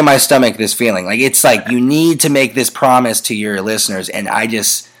burning in my stomach, this feeling. It's like you need to make this promise to your listeners, and I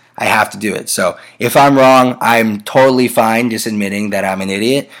have to do it. So if I'm wrong, I'm totally fine just admitting that I'm an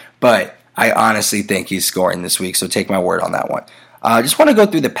idiot, but I honestly think he's scoring this week, so take my word on that one. I just want to go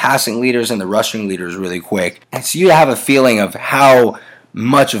through the passing leaders and the rushing leaders really quick, so you have a feeling of how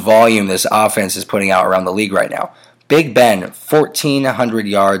much volume this offense is putting out around the league right now. Big Ben, 1,400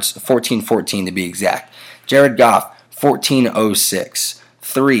 yards, 1,414 to be exact. Jared Goff, 1,406.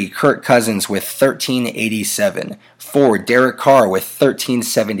 3, Kirk Cousins with 1,387. 4, Derek Carr with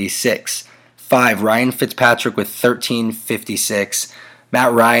 1,376. 5, Ryan Fitzpatrick with 1,356.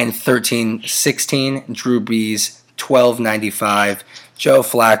 Matt Ryan, 1,316. Drew Brees, 1,295. Joe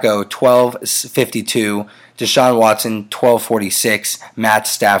Flacco, 1,252. Deshaun Watson, 1,246. Matt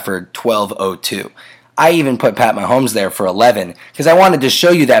Stafford, 1,202. I even put Pat Mahomes there for 11 because I wanted to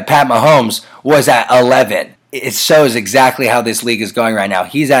show you that Pat Mahomes was at 11. It shows exactly how this league is going right now.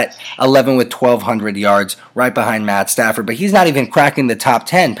 He's at 11 with 1,200 yards, right behind Matt Stafford, but he's not even cracking the top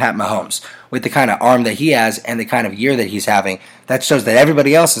 10, Pat Mahomes, with the kind of arm that he has and the kind of year that he's having. That shows that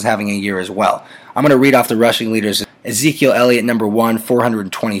everybody else is having a year as well. I'm going to read off the rushing leaders. Ezekiel Elliott, number 1,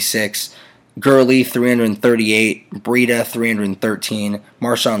 426. Gurley, 338. Breida, 313.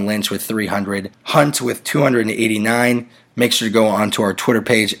 Marshawn Lynch with 300. Hunt with 289. Make sure to go onto our Twitter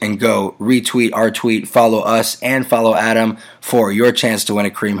page and go retweet our tweet, follow us, and follow Adam for your chance to win a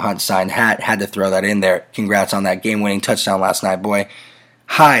Kareem Hunt signed hat. Had to throw that in there. Congrats on that game-winning touchdown last night, boy.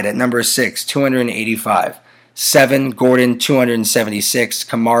 Hyde at number 6, 285. 7, Gordon, 276.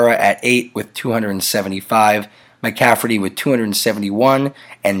 Kamara at 8 with 275. McCaffrey with 271.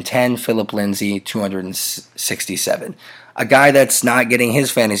 And 10, Phillip Lindsay, 267. A guy that's not getting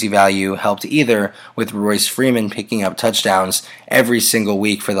his fantasy value helped either, with Royce Freeman picking up touchdowns every single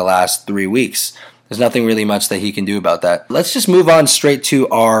week for the last 3 weeks. There's nothing really much that he can do about that. Let's just move on straight to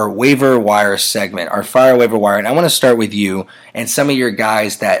our waiver wire segment, our Fire Waiver Wire. And I want to start with you and some of your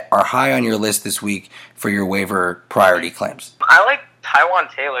guys that are high on your list this week for your waiver priority claims. I like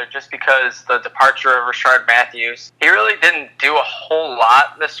Tyrod Taylor just because the departure of Rashard Matthews. He really didn't do a whole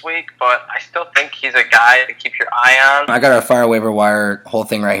lot this week, but I still think he's a guy to keep your eye on. I got our Fire Waiver Wire whole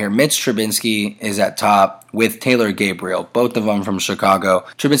thing right here. Mitch Trubisky is at top with Taylor Gabriel, both of them from Chicago.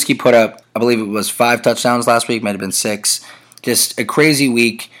 Trubisky put up, I believe it was 5 touchdowns last week, might have been 6. Just a crazy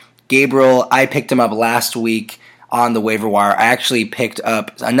week. Gabriel, I picked him up last week on the waiver wire. I actually picked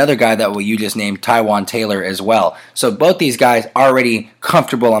up another guy that you just named, Tyrod Taylor, as well. So both these guys already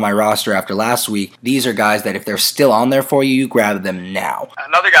comfortable on my roster after last week. These are guys that if they're still on there for you, you grab them now.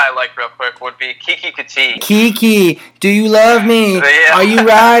 Another guy I like real quick would be Kiki Kuti. Kiki, do you love me? Yeah. Are you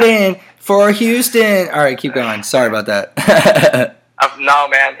riding for Houston? All right, keep going. Sorry about that. No,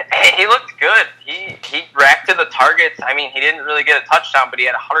 man. Hey, he looked good. He racked to the targets. I mean, he didn't really get a touchdown, but he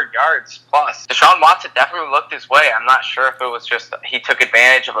had 100 yards plus. Deshaun Watson definitely looked his way. I'm not sure if it was just he took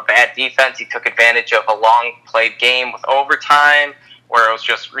advantage of a bad defense. He took advantage of a long-played game with overtime where it was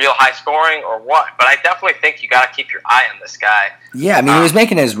just real high scoring or what. But I definitely think you got to keep your eye on this guy. Yeah, I mean, he was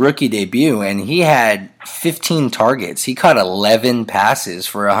making his rookie debut, and he had 15 targets. He caught 11 passes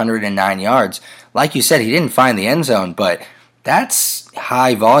for 109 yards. Like you said, he didn't find the end zone, but that's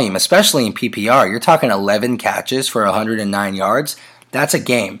high volume, especially in PPR. You're talking 11 catches for 109 yards. That's a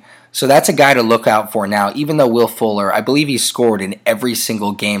game. So that's a guy to look out for now, even though Will Fuller, I believe he's scored in every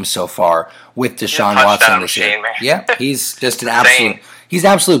single game so far with Deshaun Watson this year. Yeah, he's just an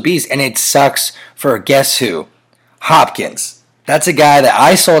absolute beast. And it sucks for guess who? Hopkins. That's a guy that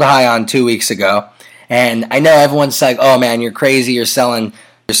I sold high on 2 weeks ago. And I know everyone's like, oh man, you're crazy, you're selling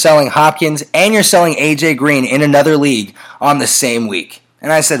Hopkins and you're selling AJ Green in another league on the same week.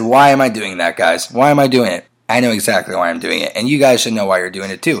 And I said, why am I doing that, guys? Why am I doing it? I know exactly why I'm doing it, and you guys should know why you're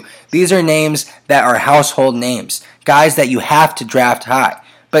doing it too. These are names that are household names, guys that you have to draft high.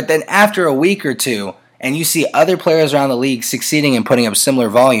 But then after a week or two, and you see other players around the league succeeding and putting up similar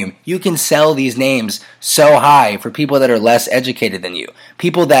volume, you can sell these names so high for people that are less educated than you.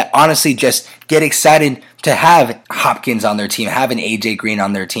 People that honestly just get excited to have Hopkins on their team, have an AJ Green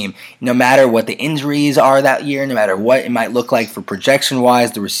on their team, no matter what the injuries are that year, no matter what it might look like for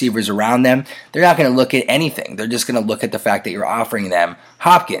projection-wise, the receivers around them, they're not going to look at anything. They're just going to look at the fact that you're offering them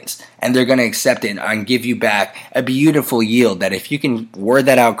Hopkins, and they're going to accept it and give you back a beautiful yield that if you can word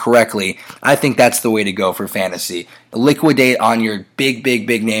that out correctly, I think that's the way to go for fantasy. Liquidate on your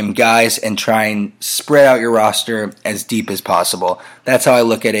big name guys and try and spread out your roster as deep as possible. That's how I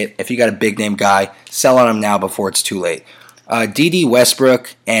look at it. If you got a big name guy, sell on him now before it's too late. D.D.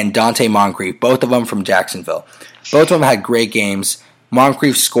 Westbrook and Dante Moncrief, both of them from Jacksonville. Both of them had great games.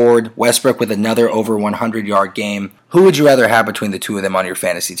 Moncrief scored, Westbrook with another over 100-yard game. Who would you rather have between the two of them on your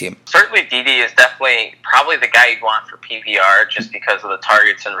fantasy team? Certainly D.D. is definitely probably the guy you'd want for PPR just because of the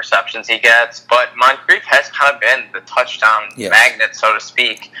targets and receptions he gets. But Moncrief has kind of been the touchdown magnet, so to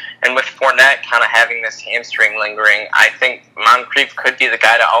speak. And with Fournette kind of having this hamstring lingering, I think Moncrief could be the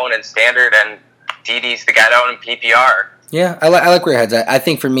guy to own in standard, and D.D.'s the guy to own in PPR. Yeah, I like where your head's at. I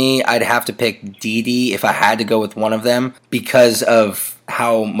think for me, I'd have to pick Dede if I had to go with one of them because of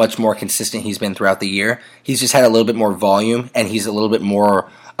how much more consistent he's been throughout the year. He's just had a little bit more volume, and he's a little bit more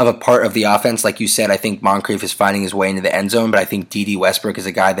of a part of the offense. Like you said, I think Moncrief is finding his way into the end zone, but I think Dede Westbrook is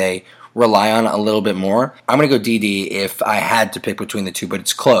a guy they rely on a little bit more. I'm going to go Dede if I had to pick between the two, but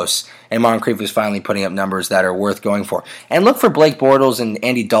it's close. And Moncrief is finally putting up numbers that are worth going for. And look for Blake Bortles and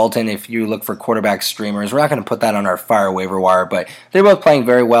Andy Dalton if you look for quarterback streamers. We're not going to put that on our fire waiver wire, but they're both playing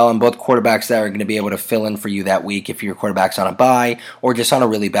very well, and both quarterbacks that are going to be able to fill in for you that week if your quarterback's on a bye or just on a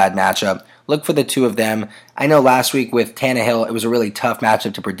really bad matchup. Look for the two of them. I know last week with Tannehill, it was a really tough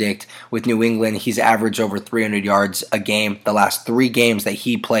matchup to predict. With New England, he's averaged over 300 yards a game the last 3 games that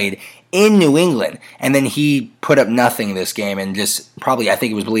he played in New England. And then he put up nothing this game and just probably, I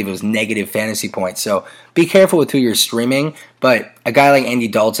believe it was negative fantasy points. So be careful with who you're streaming. But a guy like Andy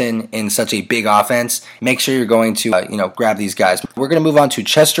Dalton in such a big offense, make sure you're going to grab these guys. We're going to move on to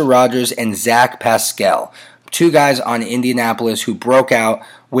Chester Rogers and Zach Pascal. 2 guys on Indianapolis who broke out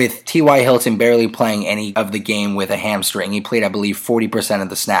with T.Y. Hilton barely playing any of the game with a hamstring. He played, I believe, 40% of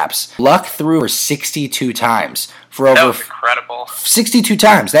the snaps. Luck threw for 62 times. That was incredible. 62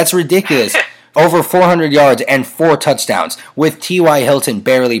 times. That's ridiculous. Over 400 yards and 4 touchdowns with T.Y. Hilton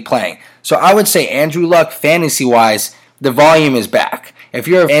barely playing. So I would say Andrew Luck, fantasy-wise, the volume is back. If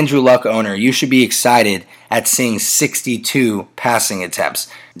you're an Andrew Luck owner, you should be excited at seeing 62 passing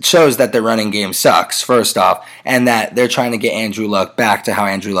attempts. It shows that their running game sucks, first off, and that they're trying to get Andrew Luck back to how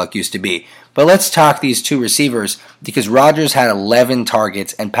Andrew Luck used to be. But let's talk these 2 receivers because Rodgers had 11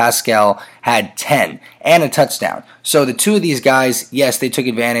 targets and Pascal had 10 and a touchdown. So the 2 of these guys, yes, they took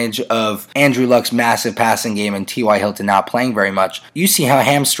advantage of Andrew Luck's massive passing game and T.Y. Hilton not playing very much. You see how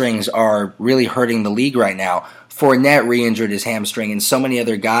hamstrings are really hurting the league right now. Fournette re-injured his hamstring, and so many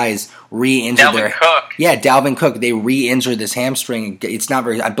other guys re-injured Dalvin Cook. Yeah, Dalvin Cook. They re-injured this hamstring. It's not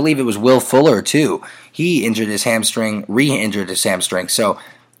very. I believe it was Will Fuller too. He injured his hamstring, re-injured his hamstring. So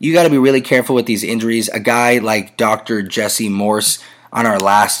you got to be really careful with these injuries. A guy like Dr. Jesse Morse on our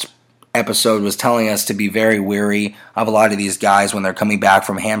last episode was telling us to be very wary of a lot of these guys when they're coming back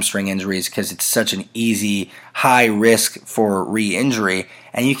from hamstring injuries because it's such an easy, high risk for re-injury,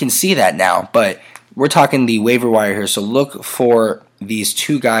 and you can see that now. But we're talking the waiver wire here, so look for these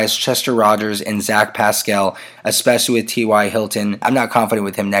 2 guys, Chester Rogers and Zach Pascal, especially with T.Y. Hilton. I'm not confident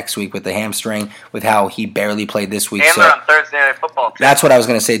with him next week with the hamstring, with how he barely played this week. And they're on Thursday Night Football, too. That's what I was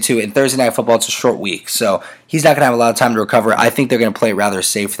going to say, too. In Thursday Night Football, it's a short week, so he's not going to have a lot of time to recover. I think they're going to play it rather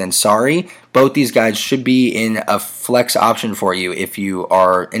safe than sorry. Both these guys should be in a flex option for you if you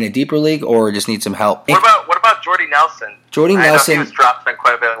are in a deeper league or just need some help. What about Jordy Nelson? Jordy Nelson, he was dropped in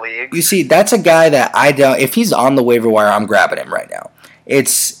quite a bit of leagues. You see, that's a guy that I don't. If he's on the waiver wire, I'm grabbing him right now.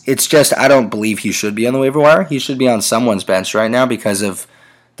 It's just I don't believe he should be on the waiver wire. He should be on someone's bench right now because of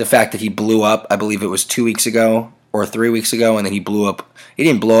the fact that he blew up. I believe it was 2 weeks ago or 3 weeks ago, and then he blew up. He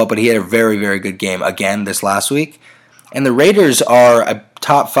didn't blow up, but he had a very, very good game again this last week. And the Raiders are a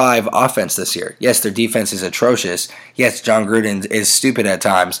top 5 offense this year. Yes, their defense is atrocious. Yes, John Gruden is stupid at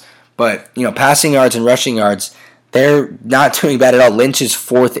times. But, passing yards and rushing yards, they're not doing bad at all. Lynch is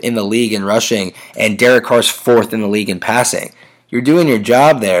 4th in the league in rushing, and Derek Carr's 4th in the league in passing. You're doing your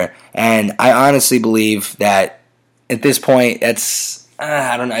job there, and I honestly believe that at this point,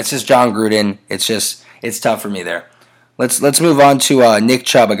 I don't know. It's just John Gruden. It's tough for me there. Let's move on to Nick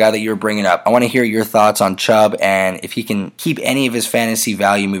Chubb, a guy that you were bringing up. I want to hear your thoughts on Chubb and if he can keep any of his fantasy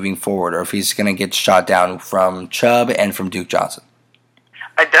value moving forward, or if he's going to get shot down from Chubb and from Duke Johnson.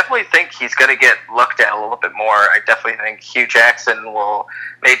 I definitely think he's going to get looked at a little bit more. I definitely think Hugh Jackson will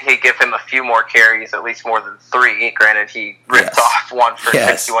maybe give him a few more carries, at least more than 3. Granted, he ripped off one for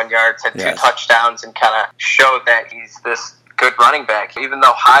 61 yards, had 2 touchdowns, and kind of showed that he's this good running back. Even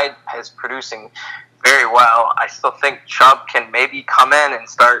though Hyde is producing very well, I still think Chubb can maybe come in and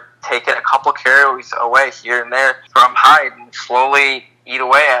start taking a couple carries away here and there from Hyde and slowly eat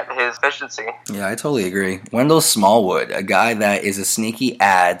away at his efficiency. Yeah, I totally agree. Wendell Smallwood, a guy that is a sneaky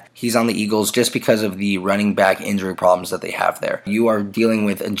ad. He's on the Eagles just because of the running back injury problems that they have there. You are dealing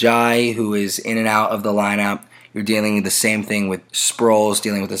with Ajayi, who is in and out of the lineup. You're dealing with the same thing with Sproles,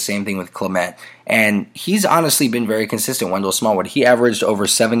 dealing with the same thing with Clement. And he's honestly been very consistent, Wendell Smallwood. He averaged over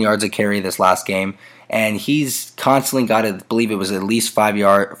 7 yards a carry this last game, and he's constantly got, I believe it was at least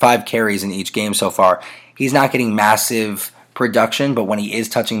 5 carries in each game so far. He's not getting massive production, but when he is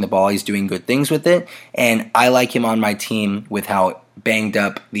touching the ball, he's doing good things with it. And I like him on my team with how banged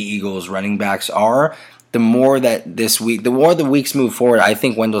up the Eagles running backs are. The more the weeks move forward, I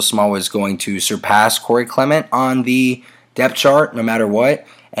think Wendell Smallwood is going to surpass Corey Clement on the depth chart no matter what.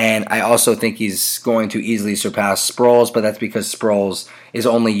 And I also think he's going to easily surpass Sproles, but that's because Sproles is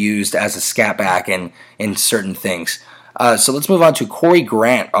only used as a scat back in certain things. So let's move on to Corey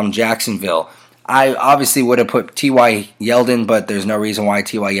Grant on Jacksonville. I obviously would have put T.Y. Yeldon, but there's no reason why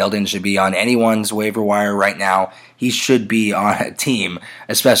T.Y. Yeldon should be on anyone's waiver wire right now. He should be on a team,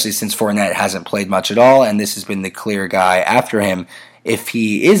 especially since Fournette hasn't played much at all, and this has been the clear guy after him. If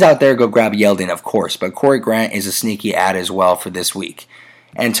he is out there, go grab Yeldon, of course, but Corey Grant is a sneaky ad as well for this week.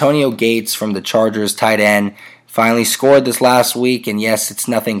 Antonio Gates from the Chargers, tight end, finally scored this last week, and yes, it's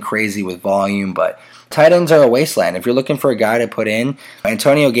nothing crazy with volume, but tight ends are a wasteland. If you're looking for a guy to put in,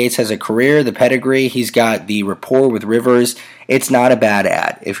 Antonio Gates has a career, the pedigree, he's got the rapport with Rivers. It's not a bad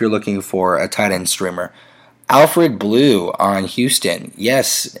ad if you're looking for a tight end streamer. Alfred Blue on Houston.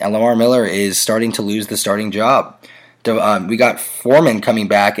 Yes, Lamar Miller is starting to lose the starting job. We got Foreman coming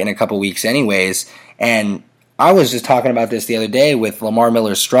back in a couple weeks anyways, and I was just talking about this the other day with Lamar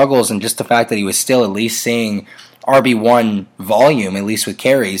Miller's struggles and just the fact that he was still at least seeing RB1 volume, at least with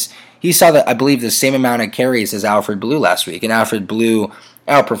carries. He saw, I believe, the same amount of carries as Alfred Blue last week, and Alfred Blue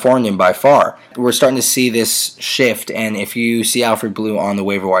outperformed him by far. We're starting to see this shift, and if you see Alfred Blue on the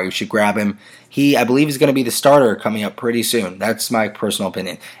waiver wire, you should grab him. He, I believe, is going to be the starter coming up pretty soon. That's my personal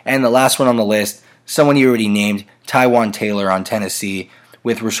opinion. And the last one on the list, someone you already named, Tywan Taylor on Tennessee.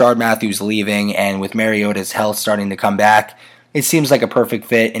 With Rashard Matthews leaving and with Mariota's health starting to come back, it seems like a perfect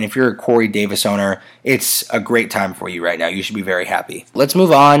fit. And if you're a Corey Davis owner, it's a great time for you right now. You should be very happy. Let's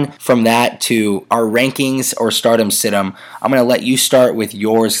move on from that to our rankings or stardom situm. I'm going to let you start with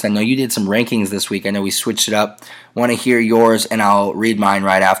yours because I know you did some rankings this week. I know we switched it up. Want to hear yours, and I'll read mine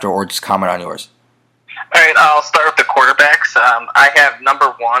right after or just comment on yours. All right, I'll start with the quarterbacks. I have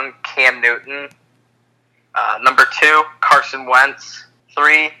number 1, Cam Newton. Number 2, Carson Wentz.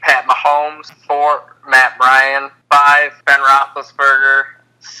 3, Pat Mahomes. 4, Matt Ryan. 5, Ben Roethlisberger.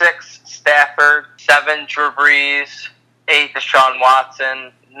 6, Stafford. 7, Drew Brees. 8, Deshaun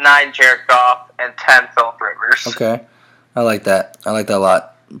Watson. 9, Jared Goff. And 10, Philip Rivers. Okay. I like that. I like that a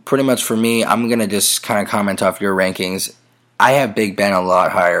lot. Pretty much for me, I'm going to just kind of comment off your rankings. I have Big Ben a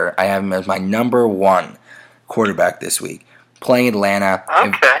lot higher. I have him as my number 1 quarterback this week. Playing Atlanta,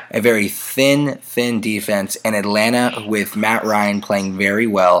 a very thin defense, and Atlanta with Matt Ryan playing very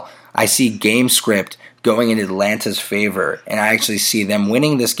well. I see game script going in Atlanta's favor, and I actually see them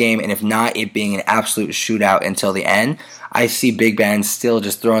winning this game, and if not, it being an absolute shootout until the end. I see Big Ben still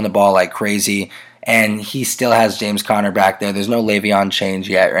just throwing the ball like crazy, and he still has James Conner back there. There's no Le'Veon change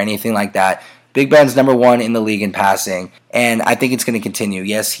yet or anything like that. Big Ben's number 1 in the league in passing, and I think it's going to continue.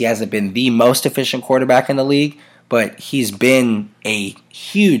 Yes, he hasn't been the most efficient quarterback in the league, but he's been a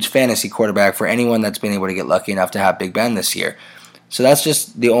huge fantasy quarterback for anyone that's been able to get lucky enough to have Big Ben this year. So that's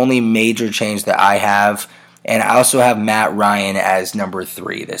just the only major change that I have. And I also have Matt Ryan as number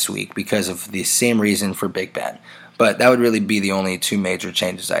 3 this week because of the same reason for Big Ben. But that would really be the only 2 major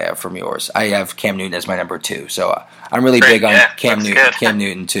changes I have from yours. I have Cam Newton as my number 2. So I'm really big on Cam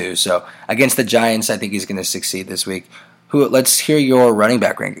Newton too. So against the Giants, I think he's going to succeed this week. Let's hear your running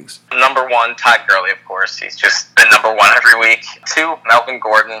back rankings. Number 1, Todd Gurley, of course. He's just been number 1 every week. 2, Melvin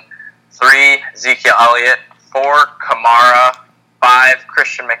Gordon. 3, Ezekiel Elliott. 4, Kamara. 5,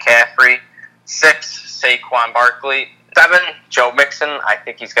 Christian McCaffrey. 6, Saquon Barkley. 7, Joe Mixon. I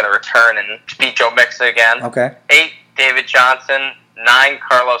think he's going to return and beat Joe Mixon again. Okay. 8, David Johnson. 9,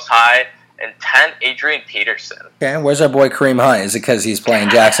 Carlos Hyde. And 10, Adrian Peterson. Okay, where's our boy Kareem Hunt? Is it because he's playing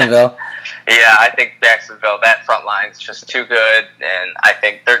Jacksonville? Yeah, I think Jacksonville, that front line's just too good, and I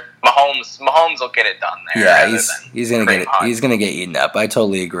think Mahomes will get it done there. Yeah, he's gonna get eaten up. I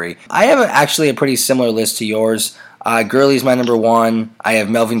totally agree. I have actually a pretty similar list to yours. Gurley's my number 1. I have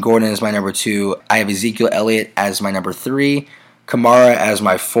Melvin Gordon as my number 2. I have Ezekiel Elliott as my number 3. Kamara as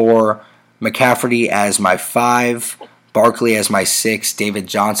my 4. McCaffrey as my 5. Barkley as my 6, David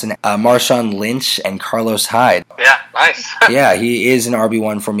Johnson, Marshawn Lynch, and Carlos Hyde. Yeah, nice. Yeah, he is an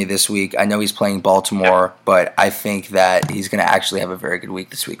RB1 for me this week. I know he's playing Baltimore, but I think that he's going to actually have a very good week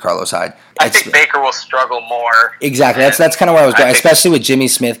this week, Carlos Hyde. I think Baker will struggle more. Exactly. That's kind of where I was going, especially with Jimmy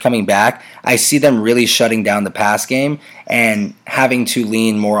Smith coming back. I see them really shutting down the pass game and having to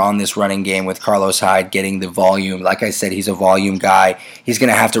lean more on this running game with Carlos Hyde getting the volume. Like I said, he's a volume guy. He's going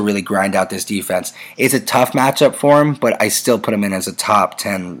to have to really grind out this defense. It's a tough matchup for him, but I still put him in as a top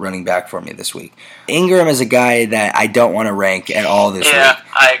 10 running back for me this week. Ingram is a guy that I don't want to rank at all this week. Yeah,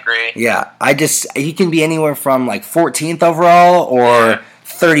 I agree. Yeah, he can be anywhere from like 14th overall or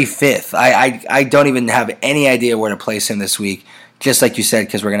 35th. I don't even have any idea where to place him this week, just like you said,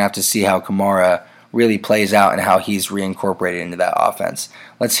 because we're going to have to see how Kamara really plays out and how he's reincorporated into that offense.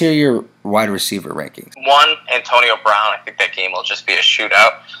 Let's hear your wide receiver rankings. 1, Antonio Brown. I think that game will just be a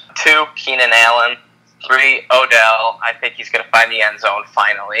shootout. 2, Keenan Allen. 3, Odell. I think he's going to find the end zone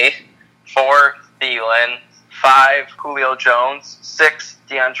finally. 4, Thielen. 5, Julio Jones. 6,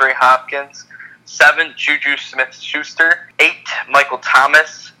 DeAndre Hopkins. 7, Juju Smith-Schuster. 8, Michael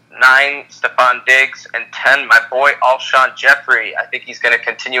Thomas. 9, Stephon Diggs. And 10, my boy Alshon Jeffrey. I think he's going to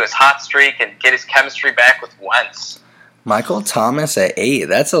continue his hot streak and get his chemistry back with Wentz. Michael Thomas at 8.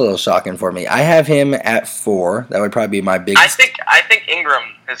 That's a little shocking for me. I have him at 4. That would probably be my biggest. I think Ingram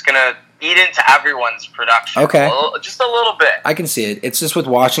is going to eat into everyone's production. Okay. Just a little bit. I can see it. It's just with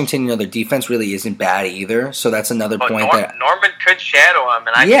Washington, their defense really isn't bad either. So that's another point that Norman could shadow him,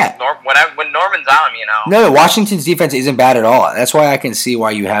 and I think when Norman's on him, No, Washington's defense isn't bad at all. That's why I can see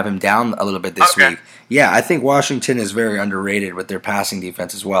why you have him down a little bit this week. Yeah, I think Washington is very underrated with their passing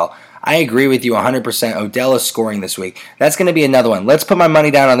defense as well. I agree with you 100%. Odell is scoring this week. That's going to be another one. Let's put my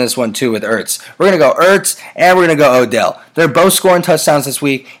money down on this one, too, with Ertz. We're going to go Ertz, and we're going to go Odell. They're both scoring touchdowns this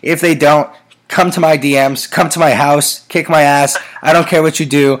week. If they don't, come to my DMs, come to my house, kick my ass. I don't care what you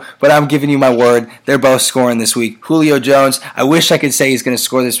do, but I'm giving you my word. They're both scoring this week. Julio Jones, I wish I could say he's going to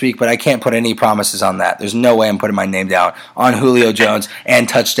score this week, but I can't put any promises on that. There's no way I'm putting my name down on Julio Jones and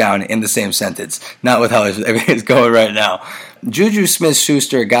touchdown in the same sentence. Not with how everything's going right now. Juju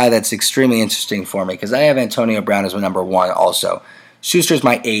Smith-Schuster, a guy that's extremely interesting for me because I have Antonio Brown as my number 1 also. Schuster's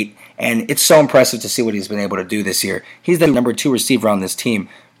my 8, and it's so impressive to see what he's been able to do this year. He's the number 2 receiver on this team,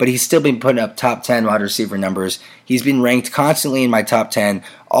 but he's still been putting up top 10 wide receiver numbers. He's been ranked constantly in my top 10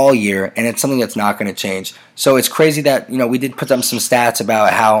 all year, and it's something that's not going to change. So it's crazy that, we did put up some stats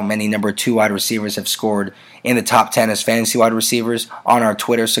about how many number 2 wide receivers have scored in the top 10 as fantasy wide receivers on our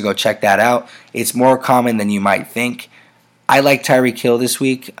Twitter, so go check that out. It's more common than you might think. I like Tyreek Hill this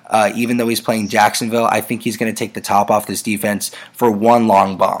week, even though he's playing Jacksonville. I think he's going to take the top off this defense for one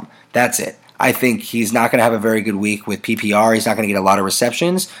long bomb. That's it. I think he's not going to have a very good week with PPR. He's not going to get a lot of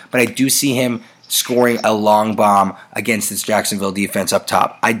receptions, but I do see him scoring a long bomb against this Jacksonville defense up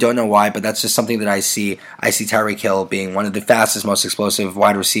top. I don't know why, but that's just something that I see. I see Tyreek Hill being one of the fastest, most explosive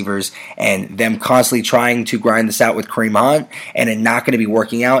wide receivers, and them constantly trying to grind this out with Kareem Hunt, and it not going to be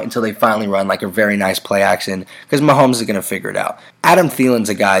working out until they finally run like a very nice play action, because Mahomes is going to figure it out. Adam Thielen's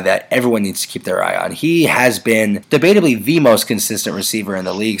a guy that everyone needs to keep their eye on. He has been debatably the most consistent receiver in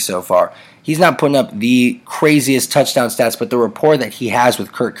the league so far. He's not putting up the craziest touchdown stats, but the rapport that he has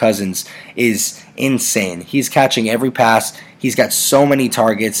with Kirk Cousins is insane. He's catching every pass. He's got so many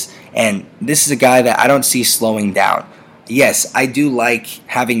targets, and this is a guy that I don't see slowing down. Yes, I do like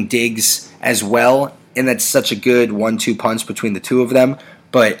having Diggs as well, and that's such a good 1-2 punch between the two of them,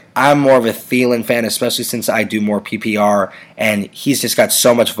 but I'm more of a Thielen fan, especially since I do more PPR, and he's just got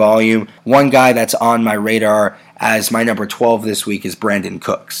so much volume. One guy that's on my radar as my number 12 this week is Brandon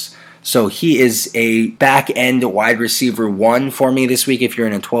Cooks. So he is a back-end wide receiver 1 for me this week if you're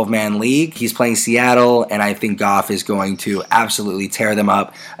in a 12-man league. He's playing Seattle, and I think Goff is going to absolutely tear them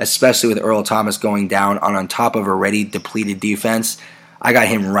up, especially with Earl Thomas going down on top of a already depleted defense. I got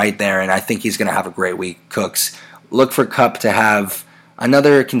him right there, and I think he's going to have a great week. Cooks, look for Kupp to have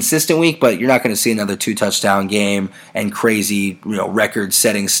another consistent week, but you're not going to see another 2-touchdown game and crazy,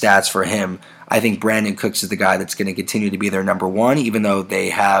 record-setting stats for him. I think Brandon Cooks is the guy that's going to continue to be their number 1, even though they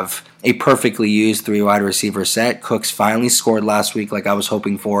have a perfectly used 3 wide receiver set. Cooks finally scored last week like I was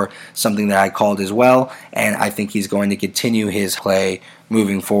hoping for, something that I called as well, and I think he's going to continue his play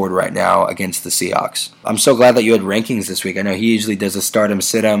moving forward right now against the Seahawks. I'm so glad that you had rankings this week. I know he usually does a start 'em,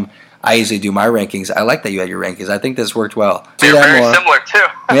 sit 'em. I usually do my rankings. I like that you had your rankings. I think this worked well. They're very similar,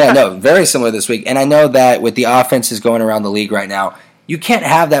 too. Yeah, no, very similar this week. And I know that with the offenses going around the league right now, you can't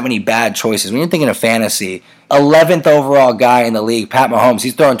have that many bad choices. When you're thinking of fantasy, 11th overall guy in the league, Pat Mahomes,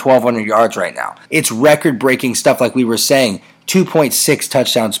 he's throwing 1,200 yards right now. It's record-breaking stuff like we were saying. 2.6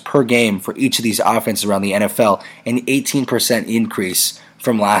 touchdowns per game for each of these offenses around the NFL, an 18% increase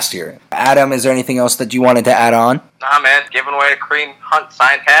from last year. Adam, is there anything else that you wanted to add on? Nah, man. Giving away a Kareem Hunt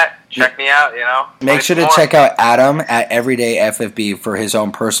signed hat. Check me out, Make sure to check out Adam at Everyday FFB for his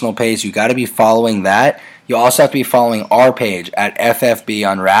own personal page. You got to be following that. You also have to be following our page at FFB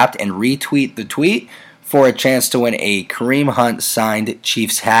Unwrapped and retweet the tweet for a chance to win a Kareem Hunt signed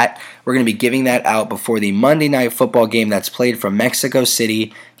Chiefs hat. We're going to be giving that out before the Monday Night Football game that's played from Mexico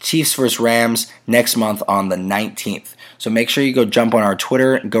City, Chiefs vs. Rams, next month on the 19th. So make sure you go jump on our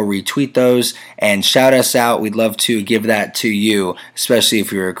Twitter, go retweet those, and shout us out. We'd love to give that to you, especially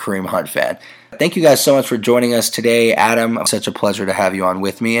if you're a Kareem Hunt fan. Thank you guys so much for joining us today. Adam, such a pleasure to have you on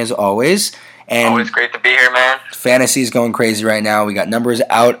with me as always. And always great to be here, man. Fantasy's going crazy right now. We got numbers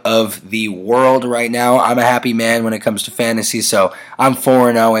out of the world right now. I'm a happy man when it comes to fantasy, so I'm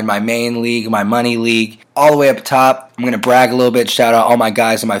 4-0 in my main league, my money league. All the way up top, I'm going to brag a little bit, shout out all my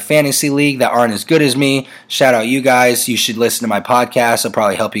guys in my fantasy league that aren't as good as me. Shout out you guys. You should listen to my podcast. I'll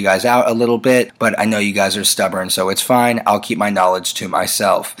probably help you guys out a little bit, but I know you guys are stubborn, so it's fine. I'll keep my knowledge to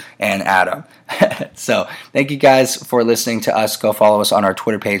myself and Adam. So thank you guys for listening to us. Go follow us on our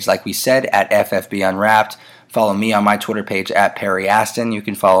Twitter page, like we said, at FFB Unwrapped. Follow me on my Twitter page at Perry Aston. You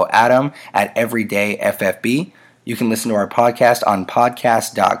can follow Adam at EverydayFFB. You can listen to our podcast on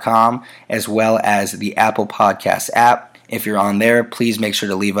podcast.com as well as the Apple Podcasts app. If you're on there, please make sure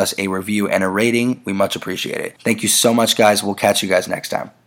to leave us a review and a rating. We much appreciate it. Thank you so much, guys. We'll catch you guys next time.